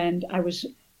 And I was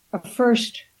a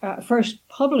first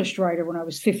published writer when I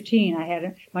was 15. I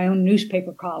had my own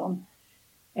newspaper column.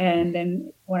 And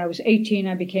then when I was 18,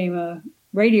 I became a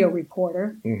radio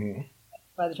reporter. Mm-hmm.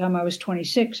 By the time I was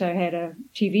 26, I had a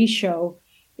TV show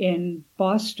in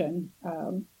Boston.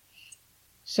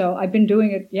 So I've been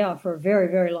doing it, for a very,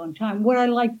 very long time. What I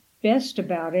like best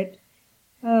about it,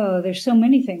 there's so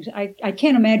many things. I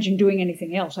can't imagine doing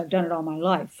anything else. I've done it all my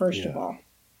life, first of all.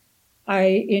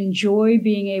 I enjoy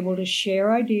being able to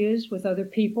share ideas with other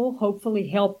people, hopefully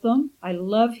help them. I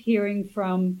love hearing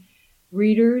from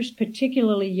readers,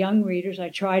 particularly young readers. I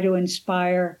try to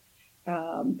inspire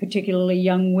particularly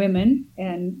young women,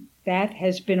 and that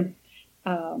has been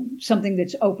something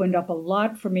that's opened up a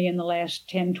lot for me in the last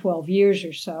 10, 12 years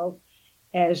or so,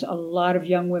 as a lot of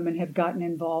young women have gotten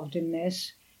involved in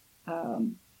this.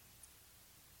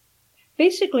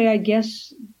 Basically, I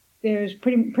guess there's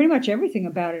pretty much everything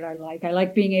about it I like. I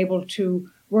like being able to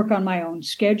work on my own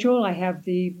schedule. I have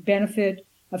the benefit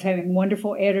of having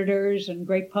wonderful editors and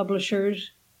great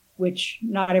publishers, which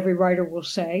not every writer will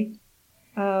say.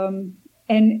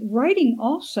 And writing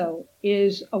also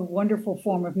is a wonderful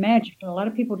form of magic. And a lot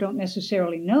of people don't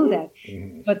necessarily know that.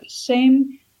 Mm-hmm. But the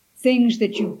same things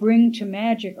that you bring to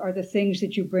magic are the things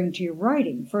that you bring to your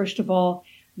writing. First of all,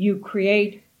 you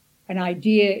create an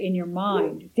idea in your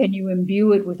mind, then you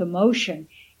imbue it with emotion,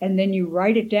 and then you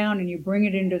write it down and you bring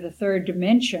it into the third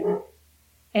dimension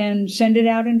and send it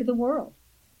out into the world.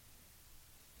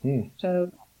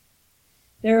 So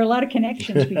there are a lot of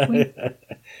connections between.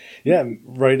 Yeah,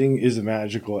 writing is a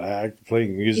magical act.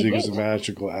 Playing music is a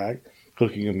magical act.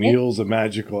 Cooking a meal is a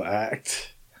magical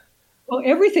act. Well,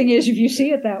 everything is if you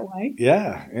see it that way.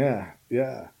 Yeah.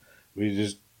 We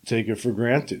just take it for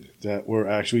granted that we're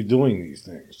actually doing these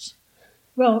things.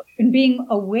 Well, and being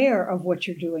aware of what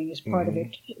you're doing is part of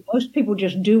it. Most people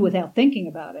just do without thinking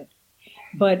about it.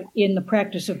 But in the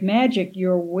practice of magic,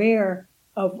 you're aware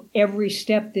of every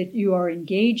step that you are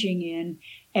engaging in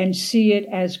and see it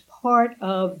as part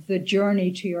of the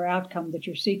journey to your outcome that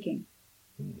you're seeking.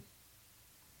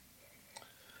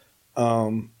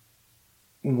 What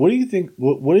do you think?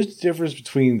 What is the difference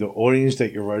between the audience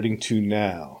that you're writing to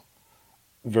now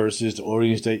versus the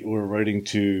audience that you were writing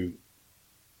to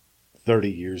 30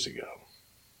 years ago?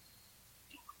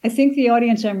 I think the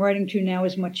audience I'm writing to now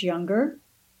is much younger.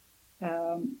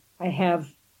 I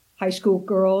have high school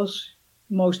girls,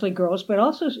 mostly girls, but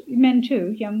also men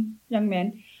too, young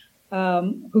men,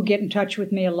 who get in touch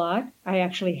with me a lot. I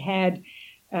actually had,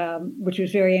 which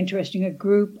was very interesting, a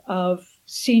group of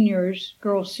seniors,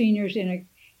 girl seniors in a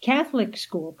Catholic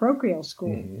school, parochial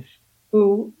school,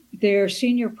 who their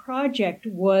senior project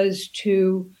was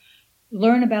to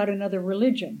learn about another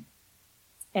religion.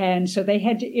 And so they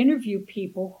had to interview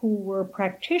people who were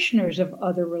practitioners of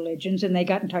other religions, and they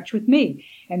got in touch with me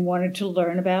and wanted to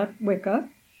learn about Wicca.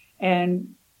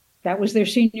 And that was their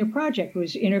senior project,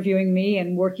 was interviewing me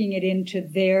and working it into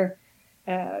their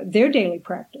daily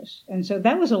practice. And so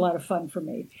that was a lot of fun for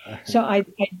me. So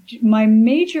my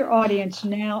major audience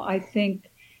now, I think,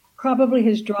 probably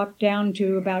has dropped down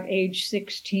to about age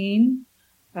 16,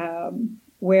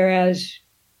 whereas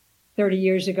 30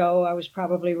 years ago, I was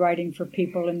probably writing for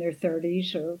people in their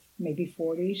 30s or maybe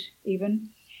 40s even.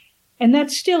 And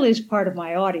that still is part of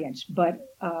my audience, but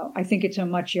I think it's a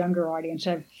much younger audience.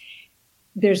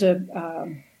 There's a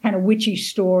kind of witchy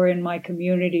store in my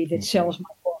community that sells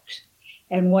my books.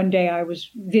 And one day I was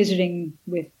visiting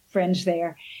with friends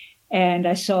there, and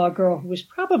I saw a girl who was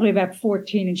probably about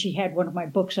 14, and she had one of my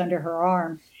books under her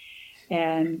arm.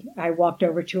 And I walked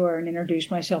over to her and introduced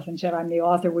myself and said, "I'm the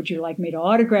author. Would you like me to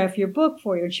autograph your book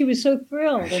for you?" And she was so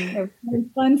thrilled, and it was very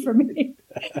fun for me.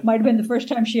 Might have been the first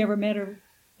time she ever met an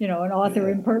author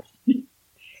in person,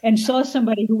 and saw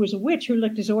somebody who was a witch who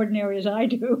looked as ordinary as I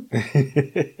do.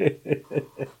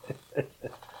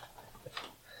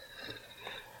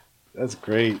 That's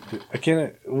great. I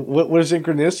can't. What is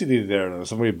synchronicity there, though?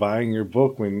 Somebody buying your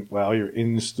book while you're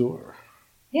in the store.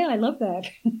 Yeah, I love that.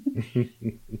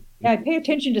 Yeah, I pay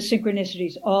attention to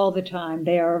synchronicities all the time.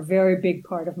 They are a very big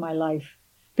part of my life,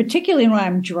 particularly when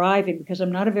I'm driving, because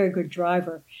I'm not a very good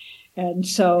driver. And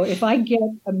so if I get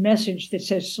a message that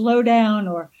says slow down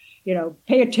or,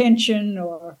 pay attention,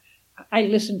 or I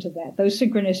listen to that. Those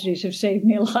synchronicities have saved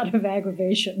me a lot of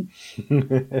aggravation.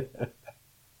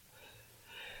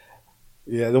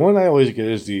 Yeah, the one I always get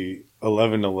is the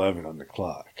 11:11 on the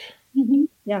clock. Mm-hmm.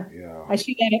 Yeah. I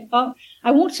see that.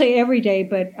 I won't say every day,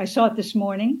 but I saw it this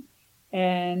morning.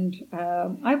 And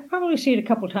I probably see it a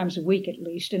couple times a week at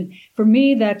least. And for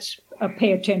me, that's a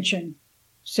pay attention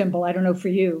symbol. I don't know for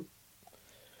you.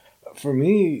 For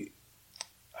me,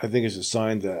 I think it's a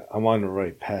sign that I'm on the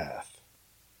right path.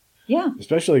 Yeah.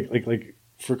 Especially like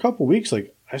for a couple of weeks,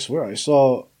 I swear I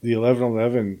saw the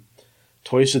 11:11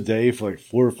 twice a day for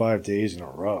 4 or 5 days in a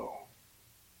row.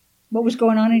 What was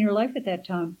going on in your life at that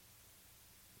time?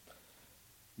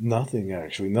 Nothing,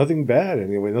 actually. Nothing bad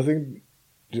anyway. Nothing.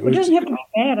 It doesn't have to be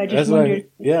bad. I just wondered.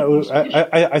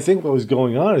 I think what was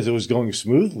going on is it was going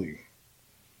smoothly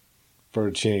for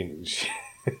a change.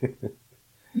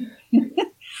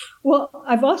 Well,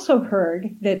 I've also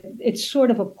heard that it's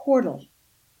sort of a portal.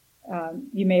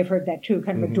 You may have heard that too,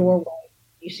 kind of a doorway.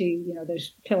 You see,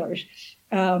 those pillars.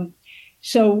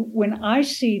 So when I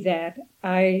see that,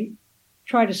 I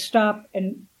try to stop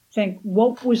and think,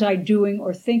 what was I doing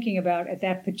or thinking about at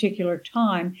that particular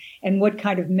time, and what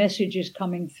kind of message is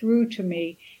coming through to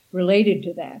me related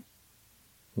to that.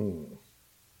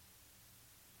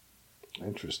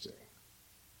 Interesting.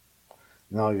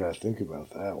 Now I got to think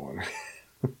about that one.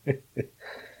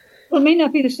 Well, it may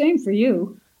not be the same for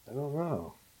you. I don't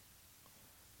know.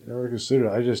 I never considered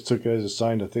it. I just took it as a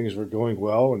sign that things were going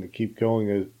well and to keep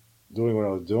going doing what I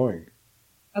was doing.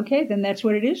 Okay, then that's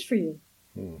what it is for you.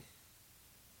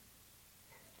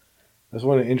 That's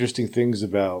one of the interesting things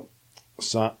about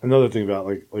another thing about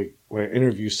like when I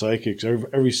interview psychics.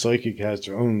 Every psychic has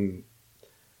their own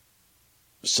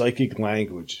psychic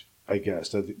language, I guess.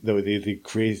 That they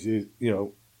create,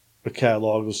 a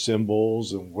catalog of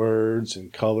symbols and words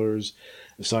and colors,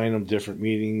 assign them different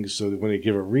meanings, so that when they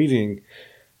give a reading,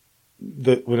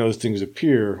 when those things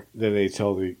appear, then they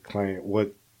tell the client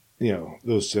what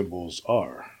those symbols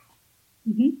are.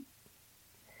 Mm-hmm.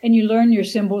 And you learn your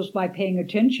symbols by paying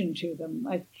attention to them.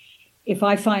 If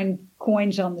I find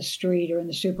coins on the street or in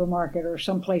the supermarket or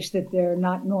someplace that they're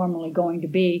not normally going to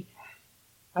be,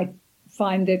 I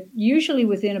find that usually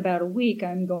within about a week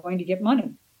I'm going to get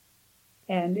money.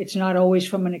 And it's not always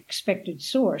from an expected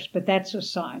source, but that's a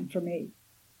sign for me.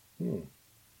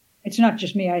 It's not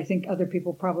just me. I think other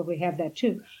people probably have that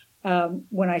too.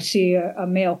 When I see a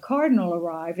male cardinal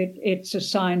arrive, it's a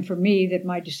sign for me that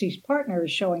my deceased partner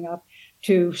is showing up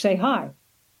to say hi.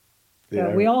 Yeah,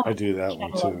 I do that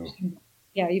one too.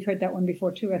 Yeah, you've heard that one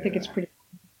before too. I think it's pretty.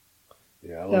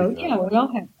 Yeah, I like that. Yeah, we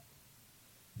all have.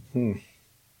 And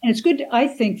it's good, I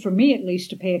think, for me at least,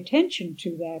 to pay attention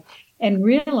to that and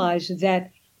realize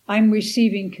that I'm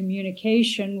receiving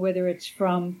communication, whether it's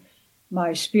from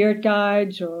my spirit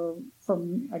guides or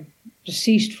from a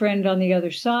deceased friend on the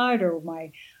other side or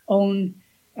my own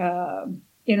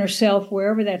inner self,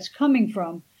 wherever that's coming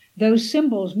from, those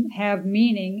symbols have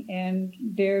meaning and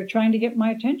they're trying to get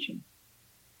my attention.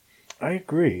 I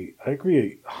agree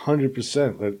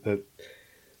 100% that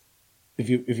if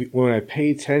you when I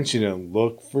pay attention and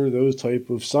look for those type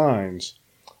of signs,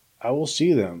 I will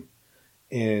see them.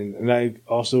 And I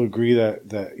also agree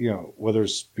that whether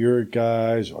it's spirit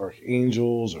guides or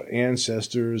angels or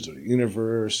ancestors or the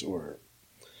universe or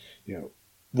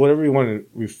whatever you want to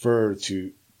refer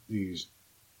to these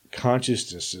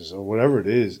consciousnesses or whatever it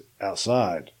is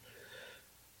outside,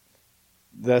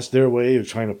 that's their way of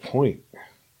trying to point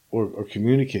or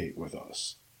communicate with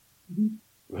us,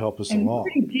 help us along.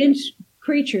 Pretty dense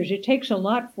creatures. It takes a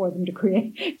lot for them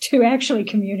to actually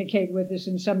communicate with us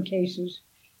in some cases.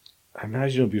 I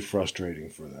imagine it'll be frustrating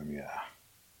for them, yeah.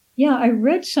 Yeah, I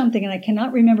read something, and I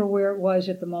cannot remember where it was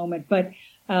at the moment, but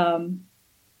a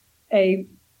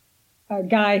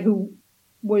guy who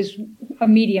was a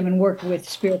medium and worked with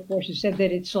spirit forces said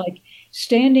that it's like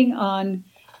standing on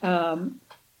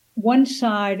one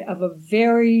side of a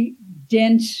very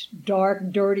dense,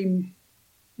 dark, dirty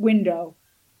window,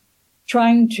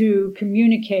 trying to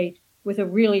communicate with a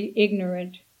really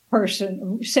ignorant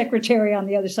person, secretary on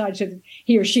the other side, so that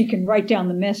he or she can write down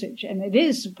the message. And it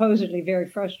is supposedly very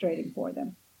frustrating for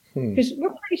them because we're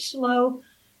pretty slow.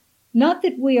 Not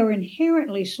that we are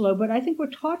inherently slow, but I think we're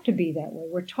taught to be that way.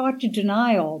 We're taught to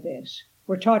deny all this.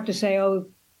 We're taught to say, oh,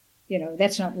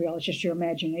 that's not real. It's just your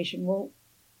imagination. Well,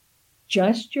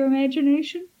 just your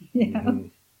imagination? Yeah.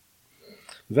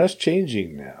 That's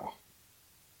changing now.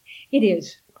 It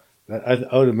is.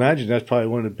 I would imagine that's probably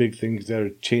one of the big things that are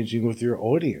changing with your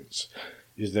audience,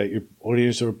 is that your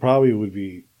audience would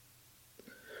be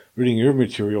reading your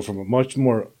material from a much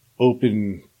more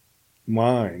open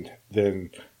mind than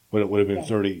what it would have been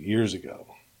 30 years ago.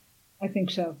 I think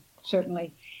so,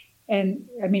 certainly. And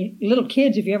I mean, little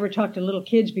kids, if you ever talk to little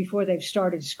kids before they've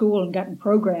started school and gotten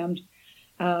programmed,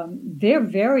 they're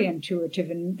very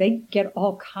intuitive and they get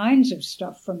all kinds of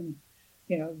stuff from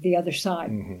the other side.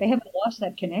 They haven't lost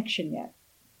that connection yet.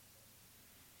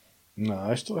 No,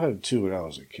 I still had it too when I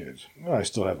was a kid. Well, I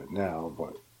still have it now,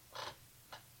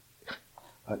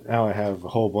 but now I have a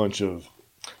whole bunch of,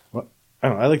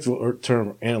 I like the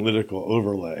term analytical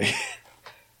overlay.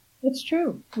 It's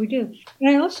true. We do. And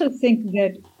I also think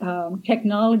that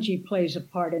technology plays a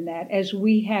part in that. As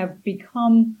we have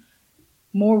become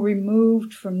more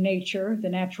removed from nature, the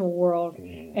natural world,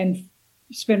 and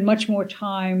spend much more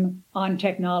time on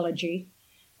technology,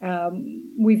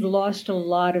 we've lost a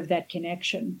lot of that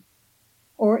connection.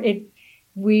 Or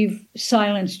we've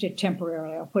silenced it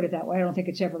temporarily. I'll put it that way. I don't think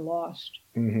it's ever lost.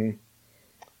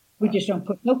 We just don't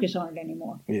put focus on it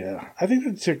anymore. Yeah. I think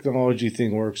the technology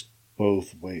thing works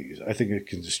both ways. I think it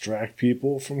can distract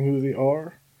people from who they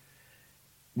are.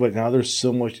 But now there's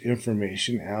so much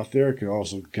information out there, it can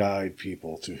also guide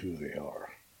people to who they are.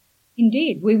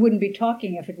 Indeed. We wouldn't be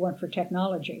talking if it weren't for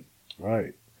technology.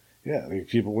 Right. Yeah.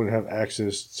 People wouldn't have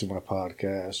access to my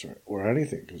podcast or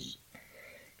anything. Because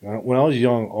when I was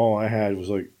young, all I had was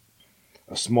like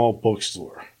a small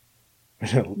bookstore.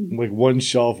 Like one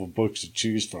shelf of books to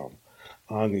choose from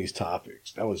on these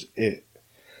topics. That was it.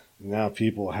 Now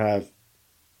people have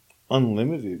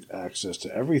unlimited access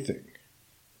to everything.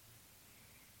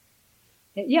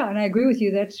 Yeah, and I agree with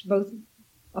you. That's both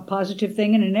a positive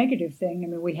thing and a negative thing. I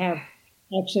mean, we have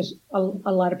access. A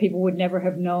lot of people would never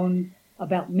have known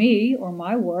about me or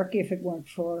my work if it weren't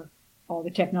for all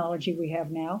the technology we have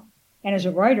now. And as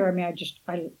a writer, I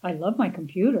mean, I love my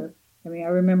computer. I mean, I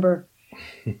remember,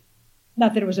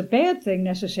 not that it was a bad thing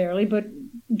necessarily, but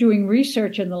doing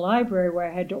research in the library where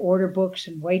I had to order books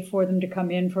and wait for them to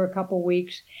come in for a couple of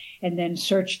weeks and then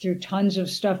search through tons of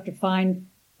stuff to find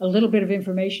a little bit of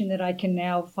information that I can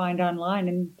now find online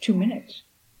in 2 minutes.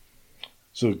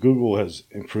 So Google has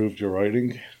improved your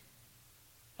writing?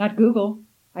 Not Google.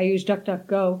 I use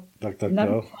DuckDuckGo. I'm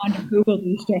not fond of Google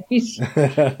these days.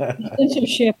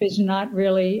 Censorship is not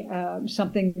really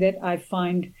something that I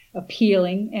find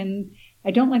appealing, and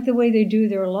I don't like the way they do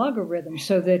their algorithms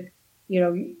so that,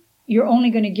 you're only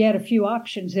going to get a few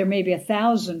options. There may be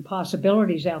 1,000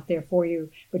 possibilities out there for you,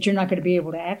 but you're not going to be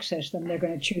able to access them. They're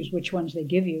going to choose which ones they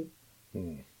give you.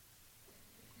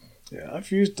 Yeah,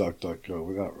 I've used DuckDuckGo,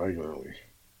 but not regularly.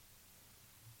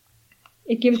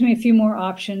 It gives me a few more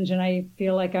options, and I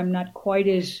feel like I'm not quite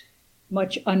as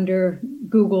much under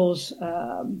Google's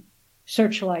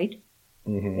searchlight.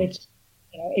 It's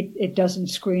it doesn't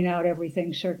screen out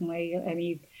everything, certainly. I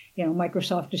mean,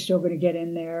 Microsoft is still going to get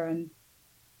in there, and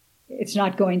it's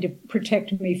not going to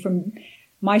protect me from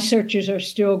my searches are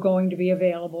still going to be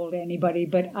available to anybody,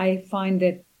 but I find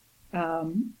that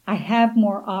I have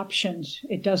more options.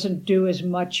 It doesn't do as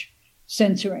much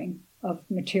censoring of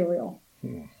material.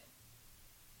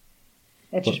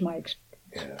 That's just my experience.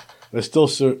 Yeah. But still,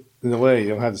 in a way, you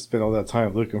don't have to spend all that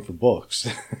time looking for books.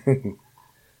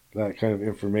 That kind of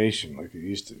information like it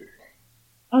used to be.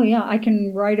 Oh, yeah. I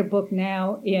can write a book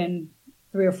now in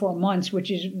 3 or 4 months, which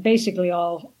is basically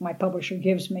all my publisher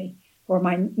gives me, or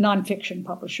my nonfiction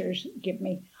publishers give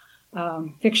me.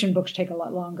 Fiction books take a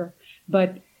lot longer.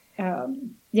 But,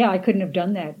 yeah, I couldn't have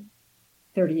done that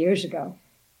 30 years ago.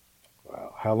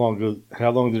 Wow. How long did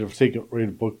it take to write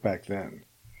a book back then?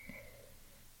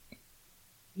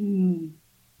 A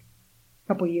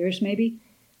couple of years, maybe.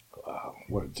 Wow,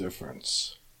 what a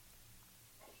difference.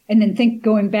 And then think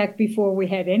going back before we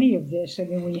had any of this. I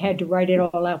mean, we had to write it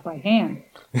all out by hand.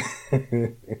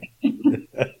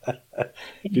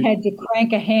 You had to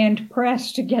crank a hand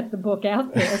press to get the book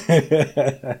out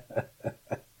there.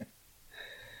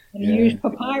 And you used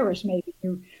papyrus, maybe.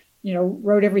 You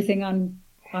wrote everything on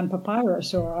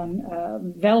papyrus or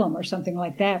on vellum or something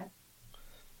like that.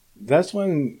 That's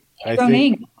when I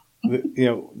think,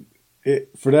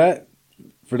 for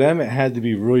them, it had to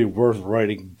be really worth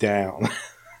writing down.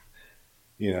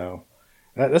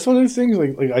 That's one of the things.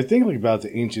 Like I think about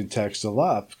the ancient texts a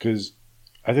lot, because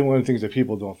I think one of the things that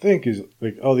people don't think is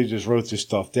like, oh, they just wrote this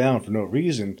stuff down for no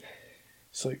reason.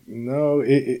 It's like, no,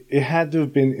 it had to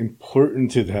have been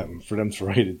important to them for them to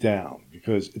write it down,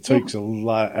 because it takes a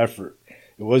lot of effort.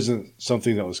 It wasn't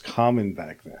something that was common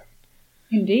back then.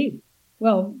 Indeed.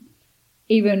 Well,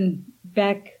 even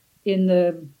back in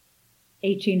the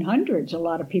 1800s, a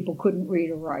lot of people couldn't read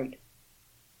or write.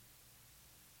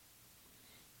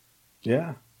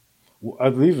 Yeah. I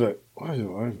believe that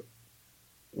one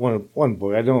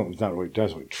book, it's not really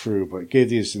necessarily true, but it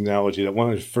gave this analogy that one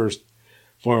of the first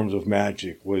forms of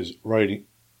magic was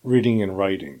reading and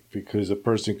writing, because a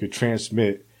person could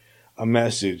transmit a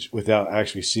message without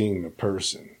actually seeing the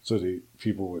person. So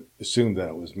people would assume that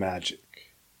it was magic.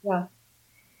 Yeah.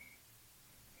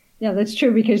 Yeah, that's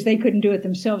true, because they couldn't do it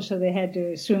themselves, so they had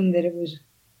to assume that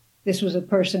this was a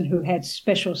person who had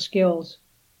special skills.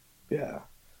 Yeah.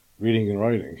 Reading and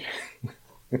writing.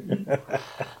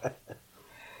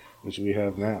 Which we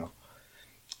have now.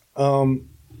 Do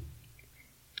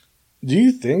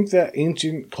you think that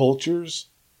ancient cultures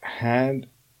had,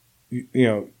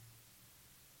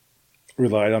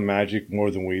 relied on magic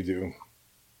more than we do?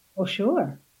 Well,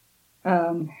 sure.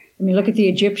 Look at the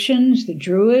Egyptians, the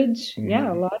Druids. Mm-hmm.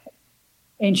 Yeah, a lot of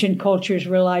ancient cultures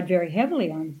relied very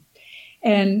heavily on it.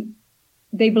 And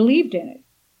they believed in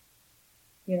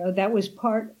it. That was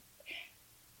part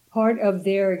of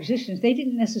their existence. They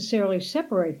didn't necessarily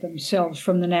separate themselves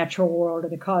from the natural world or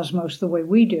the cosmos the way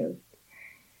we do.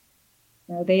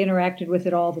 They interacted with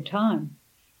it all the time.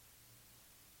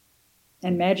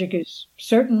 And magic is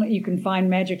certainly, you can find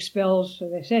magic spells,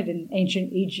 as I said, in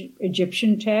ancient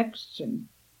Egyptian texts. And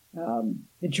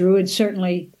the Druids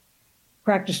certainly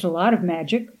practiced a lot of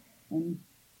magic. And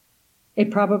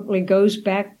it probably goes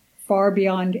back far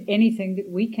beyond anything that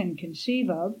we can conceive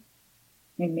of.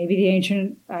 And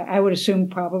maybe I would assume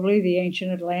probably the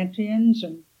ancient Atlanteans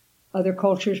and other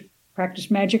cultures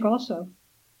practiced magic also.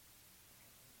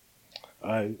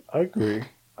 I agree.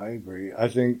 I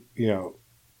think,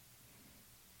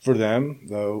 for them,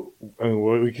 though,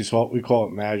 what we call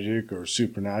it magic or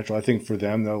supernatural. I think for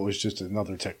them, though, it was just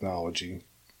another technology,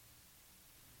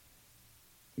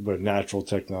 but natural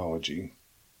technology,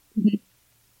 mm-hmm.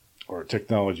 or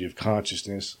technology of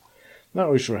consciousness. Not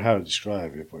really sure how to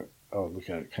describe it, but I would look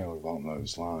at it kind of along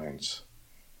those lines.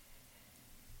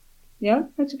 Yeah,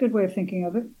 that's a good way of thinking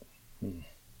of it.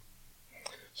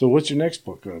 So what's your next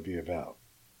book going to be about?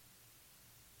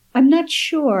 I'm not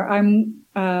sure.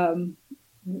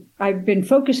 I've been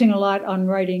focusing a lot on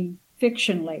writing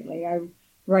fiction lately. I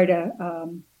write a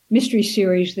mystery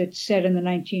series that's set in the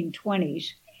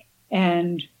 1920s.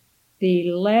 And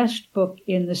the last book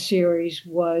in the series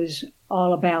was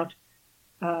all about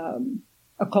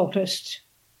occultists.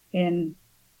 And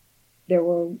there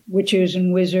were witches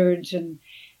and wizards and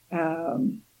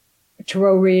a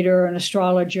tarot reader, an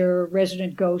astrologer, a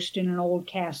resident ghost in an old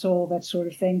castle, that sort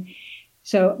of thing.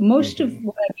 So most of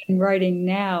what I've been writing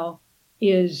now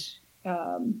is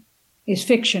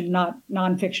fiction, not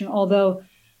nonfiction, although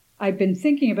I've been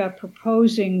thinking about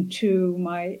proposing to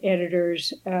my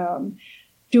editors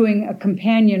doing a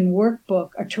companion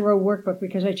workbook, a tarot workbook,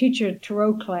 because I teach a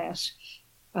tarot class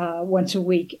once a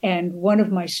week. And one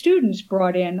of my students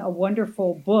brought in a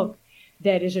wonderful book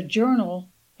that is a journal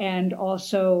and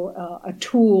also a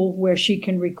tool where she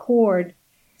can record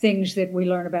things that we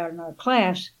learn about in our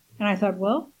class. And I thought,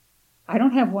 well, I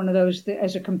don't have one of those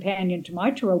as a companion to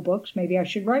my tarot books. Maybe I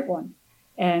should write one.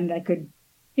 And I could,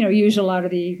 use a lot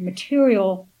of the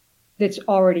material that's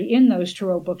already in those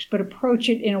tarot books, but approach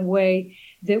it in a way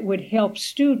that would help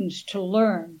students to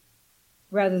learn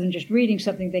rather than just reading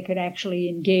something. They could actually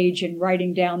engage in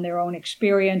writing down their own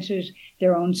experiences,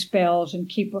 their own spells, and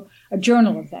keep a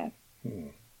journal of that.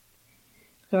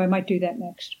 So I might do that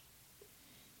next.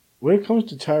 When it comes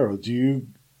to tarot, do you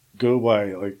go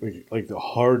by like the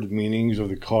hard meanings of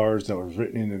the cards that was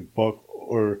written in the book,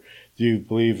 or do you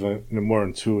believe in a more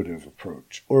intuitive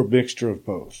approach, or a mixture of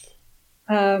both?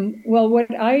 Well, what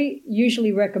I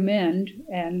usually recommend,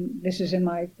 and this is in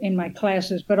my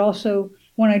classes, but also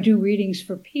when I do readings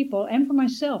for people and for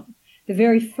myself, the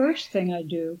very first thing I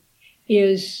do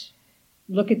is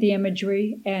look at the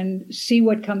imagery and see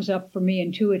what comes up for me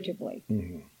intuitively.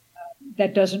 Mm-hmm.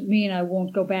 That doesn't mean I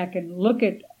won't go back and look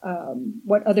at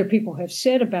what other people have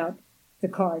said about the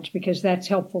cards, because that's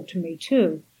helpful to me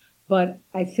too. But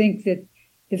I think that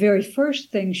the very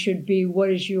first thing should be, what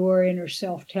is your inner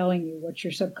self telling you? What's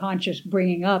your subconscious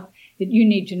bringing up that you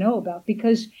need to know about?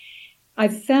 Because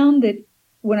I've found that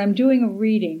when I'm doing a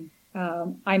reading,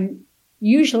 I'm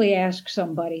usually ask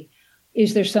somebody,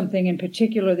 is there something in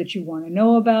particular that you want to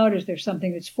know about? Is there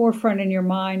something that's forefront in your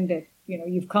mind that,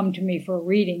 you've come to me for a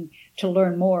reading to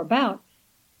learn more about?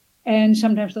 And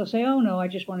sometimes they'll say, oh, no, I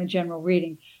just want a general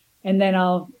reading. And then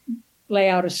I'll lay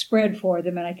out a spread for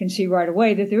them, and I can see right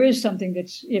away that there is something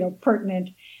that's, pertinent,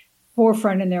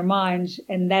 forefront in their minds,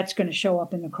 and that's going to show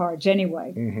up in the cards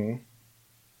anyway. Mm-hmm.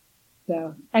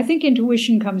 So I think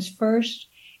intuition comes first,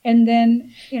 and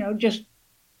then, just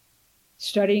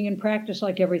studying and practice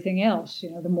like everything else.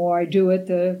 The more I do it,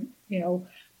 the,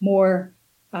 more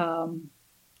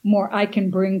I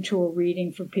can bring to a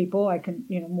reading for people. I can,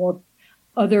 more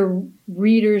other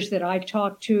readers that I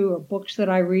talk to or books that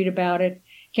I read about it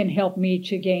can help me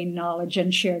to gain knowledge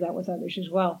and share that with others as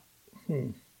well.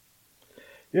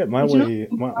 Yeah, my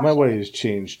way has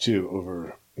changed too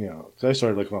over, 'cause I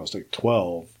started when I was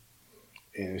 12,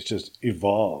 and it's just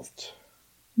evolved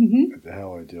into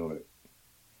how I do it.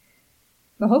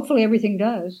 Well, hopefully everything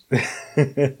does.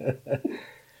 But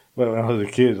when I was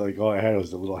a kid, all I had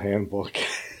was the little handbook.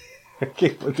 I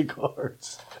came with the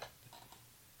cards.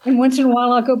 And once in a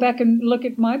while, I'll go back and look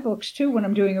at my books, too, when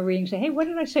I'm doing a reading. Say, hey, what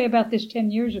did I say about this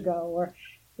 10 years ago? Or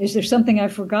is there something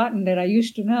I've forgotten that I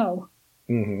used to know?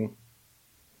 Mm-hmm.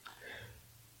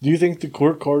 Do you think the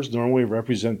court cards normally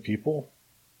represent people?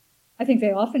 I think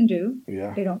they often do.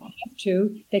 Yeah. They don't have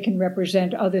to. They can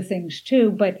represent other things,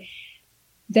 too. But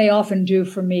they often do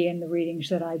for me in the readings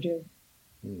that I do.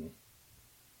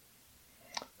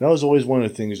 That was always one of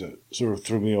the things that sort of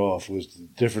threw me off, was the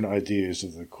different ideas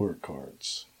of the court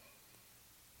cards.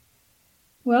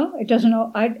 Well, it doesn't.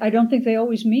 I don't think they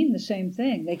always mean the same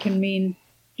thing. They can mean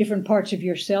different parts of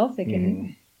yourself. They can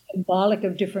be symbolic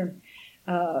of different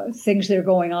things that are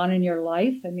going on in your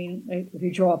life. I mean, if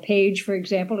you draw a page, for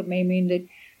example, it may mean that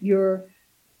you're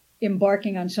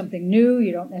embarking on something new.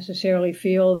 You don't necessarily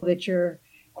feel that you're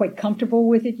quite comfortable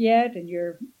with it yet, and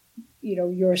you're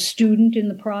a student in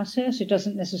the process. It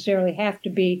doesn't necessarily have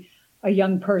to be a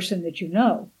young person that you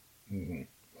know. Mm-hmm.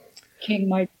 King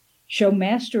might show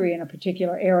mastery in a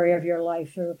particular area of your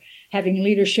life, or having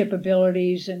leadership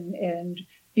abilities and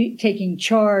taking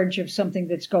charge of something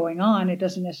that's going on. It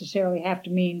doesn't necessarily have to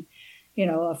mean,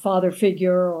 a father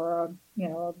figure or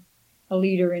a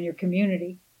leader in your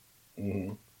community.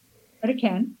 Mm-hmm. But it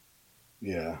can.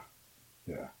 Yeah.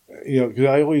 Yeah.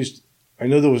 Because I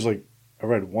know there was I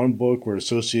read one book where it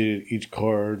associated each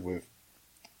card with,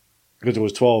 because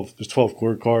there's 12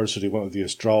 court cards, so they went with the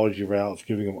astrology route of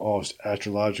giving them all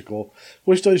astrological,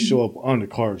 which does show up on the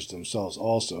cards themselves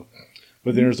also.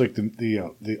 But then there's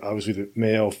the obviously the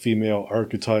male, female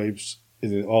archetypes,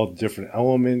 and then all the different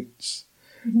elements.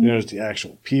 Mm-hmm. There's the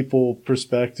actual people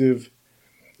perspective.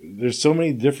 There's so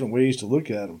many different ways to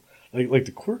look at them. Like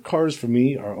the court cards for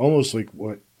me are almost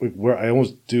where I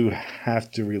almost do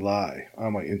have to rely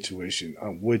on my intuition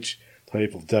on which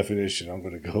type of definition I'm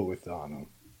going to go with on them.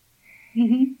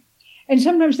 Mm-hmm. And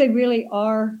sometimes they really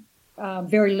are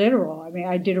very literal. I mean,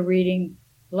 I did a reading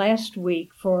last week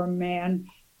for a man,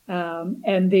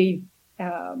 and the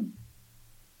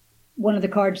one of the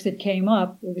cards that came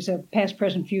up, it was a past,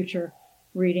 present, future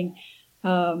reading.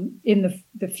 In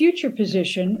the future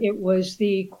position, it was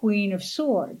the Queen of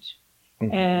Swords.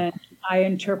 Mm-hmm. And I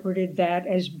interpreted that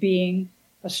as being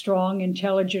a strong,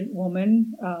 intelligent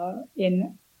woman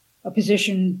in a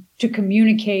position to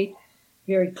communicate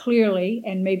very clearly,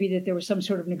 and maybe that there was some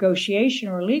sort of negotiation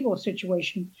or a legal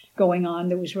situation going on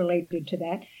that was related to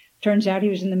that. turns out he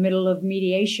was in the middle of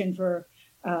mediation for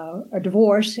a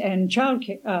divorce and child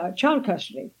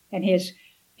custody. And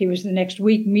he was the next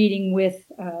week meeting with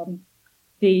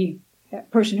the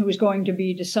person who was going to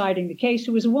be deciding the case,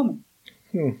 who was a woman.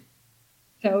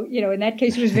 So, in that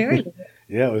case, it was very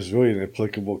yeah, it was really an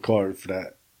applicable card for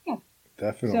that. Yeah.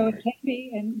 Definitely. So it can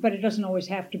be, but it doesn't always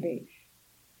have to be.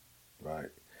 Right.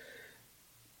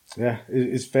 Yeah,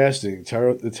 it's fascinating.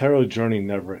 The tarot journey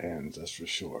never ends, that's for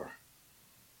sure.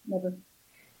 Never.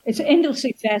 It's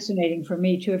endlessly fascinating for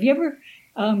me, too. Have you ever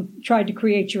tried to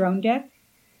create your own deck?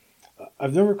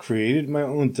 I've never created my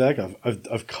own deck.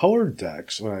 I've colored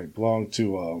decks when I belonged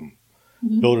to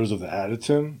Builders of the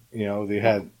Adytum. They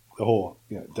had the whole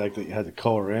deck that you had to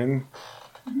color in.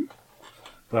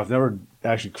 But I've never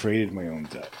actually created my own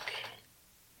deck.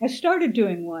 I started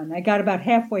doing one. I got about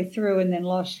halfway through and then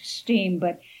lost steam,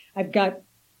 but I've got,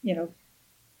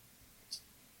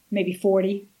 maybe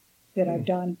 40 that I've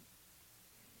done.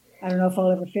 I don't know if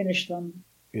I'll ever finish them.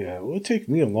 Yeah, it would take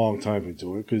me a long time to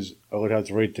do it because I would have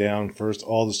to write down first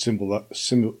all the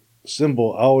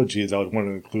symbology that I would want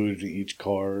to include in each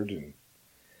card, and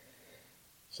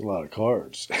it's a lot of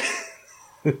cards.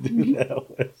 Do that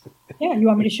with. Yeah, you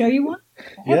want me to show you one?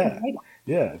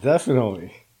 Yeah,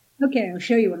 definitely. Okay, I'll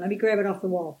show you one. Let me grab it off the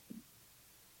wall.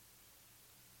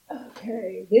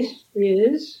 Okay, this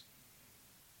is,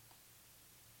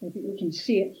 maybe we can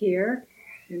see it here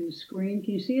in the screen.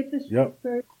 Can you see it this Yep.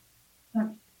 way?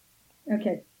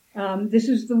 Okay, this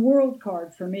is the world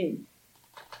card for me.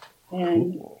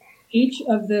 And each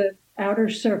of the outer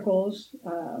circles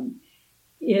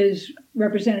is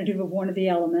representative of one of the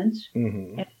elements.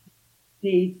 And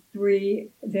the three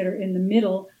that are in the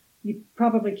middle, you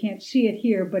probably can't see it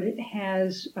here, but it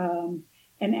has an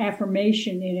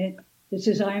affirmation in it that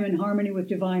says, I am in harmony with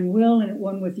divine will and at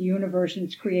one with the universe, and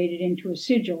it's created into a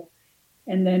sigil.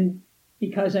 And then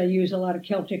because I use a lot of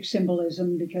Celtic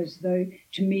symbolism, because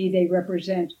to me they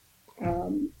represent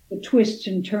the twists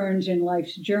and turns in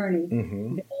life's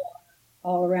journey,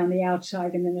 all around the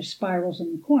outside, and then the spirals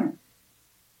in the corner.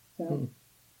 So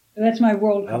that's my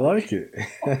world card. I like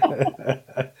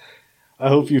it. I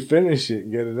hope you finish it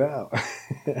and get it out.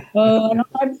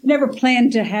 I've never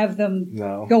planned to have them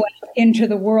go out into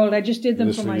the world. I just did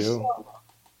them for myself. You?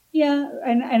 Yeah,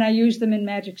 and I use them in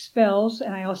magic spells,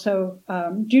 and I also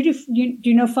do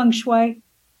you know feng shui?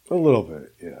 A little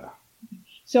bit, yeah.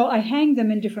 So I hang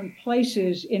them in different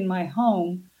places in my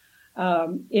home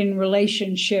in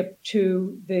relationship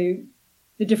to the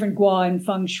different gua and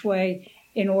feng shui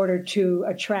in order to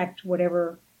attract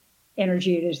whatever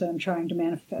energy it is that I'm trying to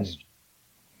manifest.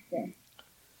 Yeah.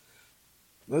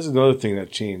 That's another thing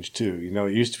that changed too.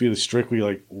 It used to be strictly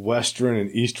like Western and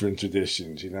Eastern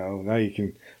traditions. Now you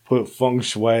can put feng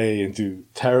shui into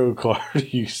tarot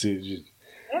card usage.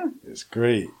 Yeah. It's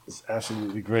great. It's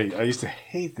absolutely great. I used to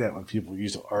hate that when people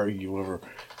used to argue over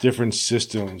different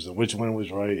systems and which one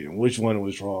was right and which one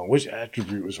was wrong, which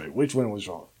attribute was right, which one was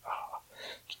wrong.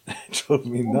 It drove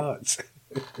me nuts.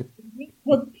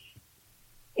 Well,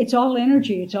 it's all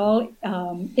energy. It's all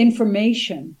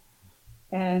information.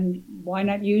 And why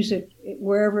not use it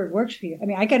wherever it works for you? I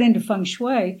mean, I got into feng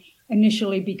shui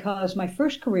initially because my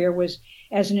first career was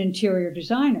as an interior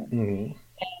designer. And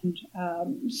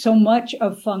so much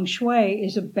of feng shui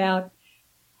is about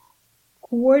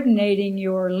coordinating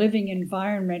your living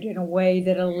environment in a way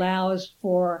that allows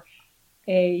for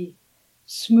a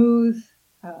smooth,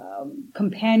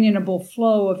 companionable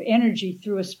flow of energy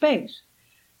through a space.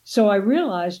 So I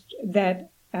realized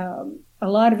that a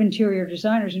lot of interior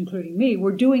designers, including me,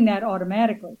 were doing that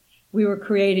automatically. We were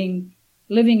creating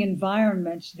living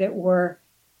environments that were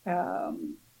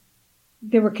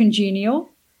congenial,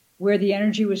 where the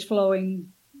energy was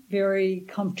flowing very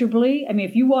comfortably. I mean,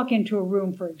 if you walk into a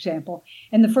room, for example,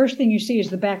 and the first thing you see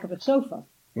is the back of a sofa,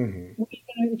 what are you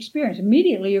going to experience?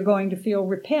 Immediately, you're going to feel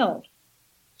repelled.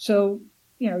 So,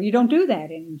 you don't do that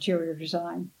in interior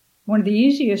design. One of the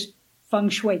easiest feng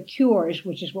shui cures,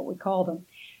 which is what we call them,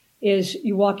 is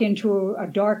you walk into a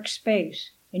dark space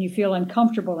and you feel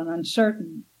uncomfortable and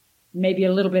uncertain, maybe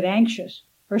a little bit anxious.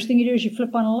 First thing you do is you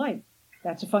flip on a light.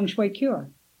 That's a feng shui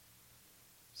cure.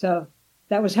 So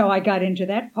that was how I got into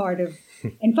that part of,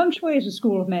 and feng shui is a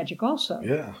school of magic also.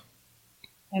 Yeah.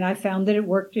 And I found that it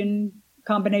worked in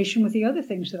combination with the other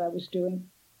things that I was doing.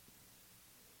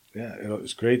 Yeah,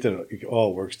 it's great that it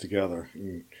all works together.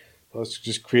 And plus,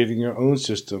 just creating your own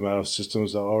system out of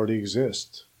systems that already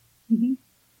exist.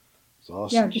 It's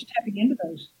awesome. Yeah, just tapping into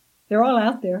those. They're all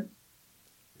out there.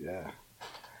 Yeah.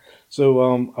 So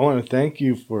I want to thank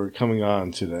you for coming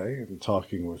on today and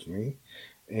talking with me.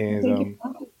 And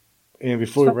and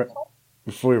before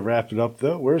Before we wrap it up,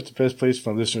 though, where's the best place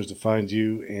for listeners to find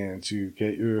you and to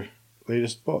get your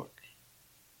latest book?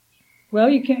 Well,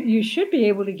 you should be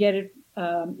able to get it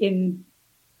in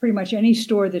pretty much any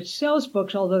store that sells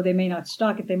books, although they may not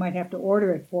stock it. They might have to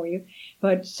order it for you.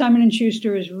 But Simon &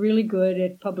 Schuster is really good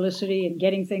at publicity and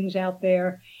getting things out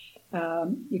there.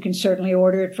 You can certainly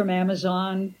order it from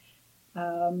Amazon.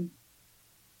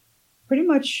 Pretty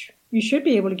much, you should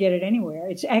be able to get it anywhere.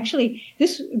 It's actually,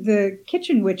 the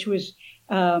Kitchen Witch was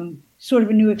sort of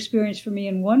a new experience for me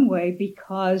in one way,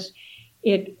 because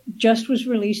it just was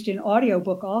released in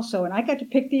audiobook also, and I got to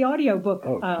pick the audiobook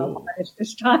cool.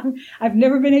 this time. I've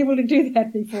never been able to do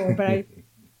that before, but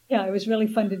it was really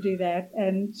fun to do that.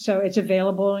 And so it's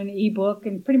available in ebook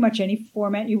and pretty much any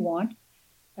format you want.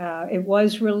 It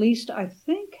was released, I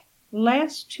think,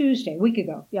 last Tuesday, a week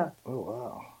ago. Yeah. Oh,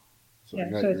 wow. So yeah, I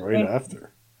got you right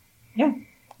after. Yeah,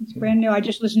 it's brand new. I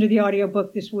just listened to the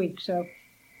audiobook this week, so...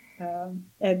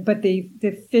 but the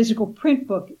physical print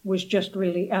book was just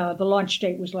really, the launch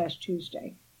date was last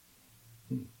Tuesday.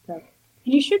 So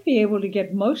you should be able to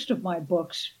get most of my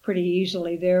books pretty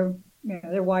easily. They're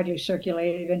widely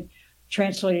circulated and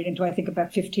translated into, I think,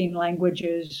 about 15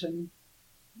 languages. And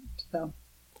so.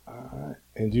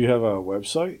 And do you have a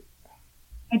website?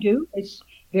 I do. It's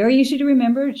very easy to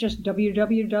remember. It's just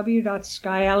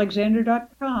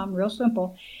www.skyealexander.com. Real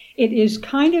simple. It is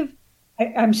kind of,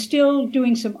 I'm still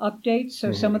doing some updates,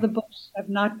 so some of the books have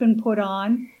not been put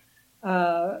on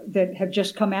that have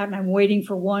just come out, and I'm waiting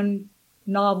for one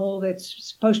novel that's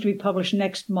supposed to be published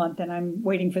next month, and I'm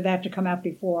waiting for that to come out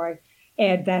before I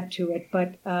add that to it.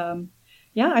 But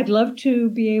I'd love to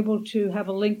be able to have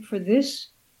a link for this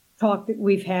talk that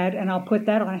we've had, and I'll put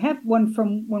that on. I have one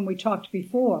from when we talked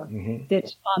before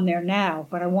that's on there now,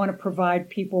 but I want to provide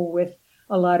people with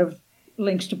a lot of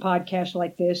links to podcasts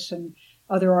like this and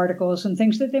other articles and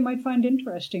things that they might find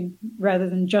interesting rather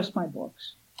than just my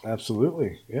books.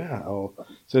 Absolutely. Yeah. I'll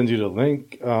send you the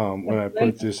link when I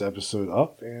put this episode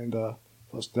up. And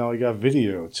plus now I got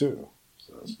video too.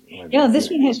 So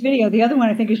this one has video. The other one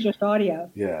I think is just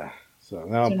audio. Yeah. So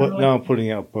now I'm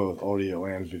putting out both audio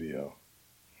and video.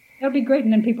 That'll be great.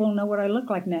 And then people will know what I look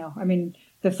like now. I mean,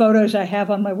 the photos I have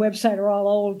on my website are all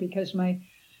old because my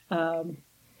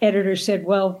editor said,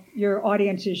 well, your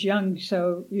audience is young,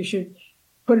 so you should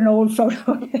put an old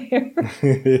photo up there.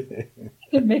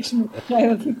 It makes me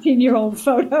have a 15-year-old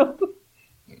photo.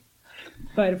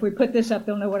 But if we put this up,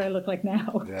 they'll know what I look like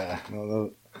now. Yeah.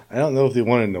 No, I don't know if they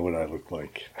want to know what I look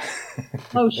like.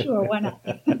 Oh, sure. Why not?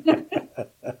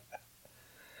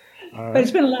 All right. But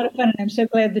it's been a lot of fun, and I'm so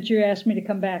glad that you asked me to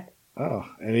come back. Oh,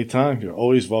 anytime. You're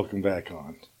always welcome back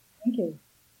on. Thank you.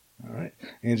 All right.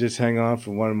 And just hang on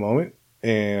for one moment.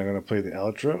 And I'm going to play the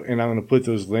outro, and I'm going to put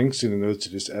those links in the notes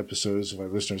of this episode so my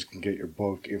listeners can get your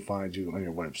book and find you on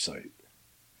your website.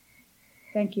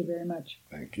 Thank you very much.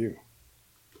 Thank you.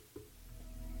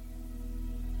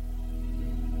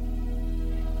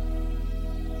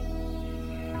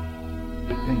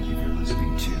 Thank you for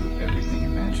listening to Everything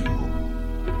Imaginable.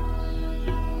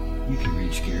 You can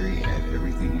reach Gary at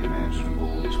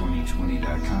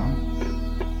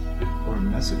everythingimaginable2020.com or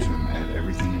message him at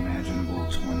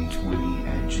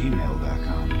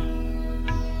everythingimaginable2020@gmail.com.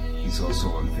 He's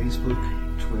also on Facebook,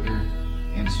 Twitter,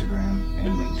 Instagram,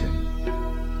 and LinkedIn.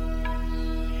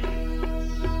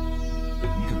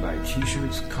 You can buy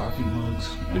t-shirts, coffee mugs,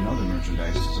 and other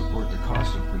merchandise to support the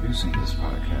cost of producing this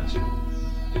podcast.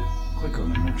 Click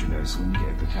on the merchandise link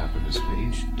at the top of this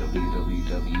page,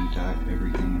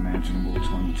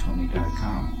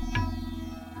 www.everythingimaginable2020.com.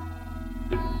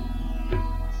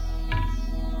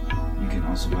 You can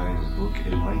also buy his book,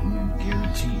 Enlightenment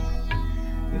Guaranteed.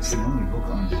 It's the only book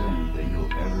on Zen that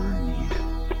you'll ever need.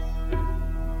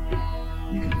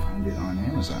 You can find it on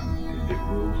Amazon, and it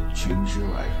will change your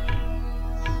life.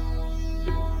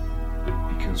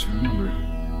 Because remember,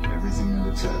 everything that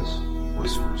it says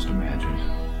was first imagined.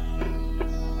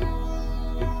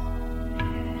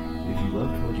 If you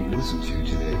loved what you listened to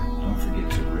today, don't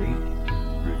forget to rate,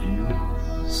 review,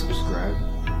 subscribe,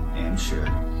 and share.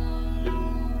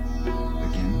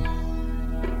 Again,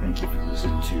 thank you for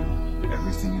listening to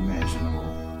Everything Imaginable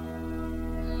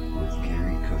with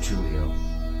Gary Cochilio.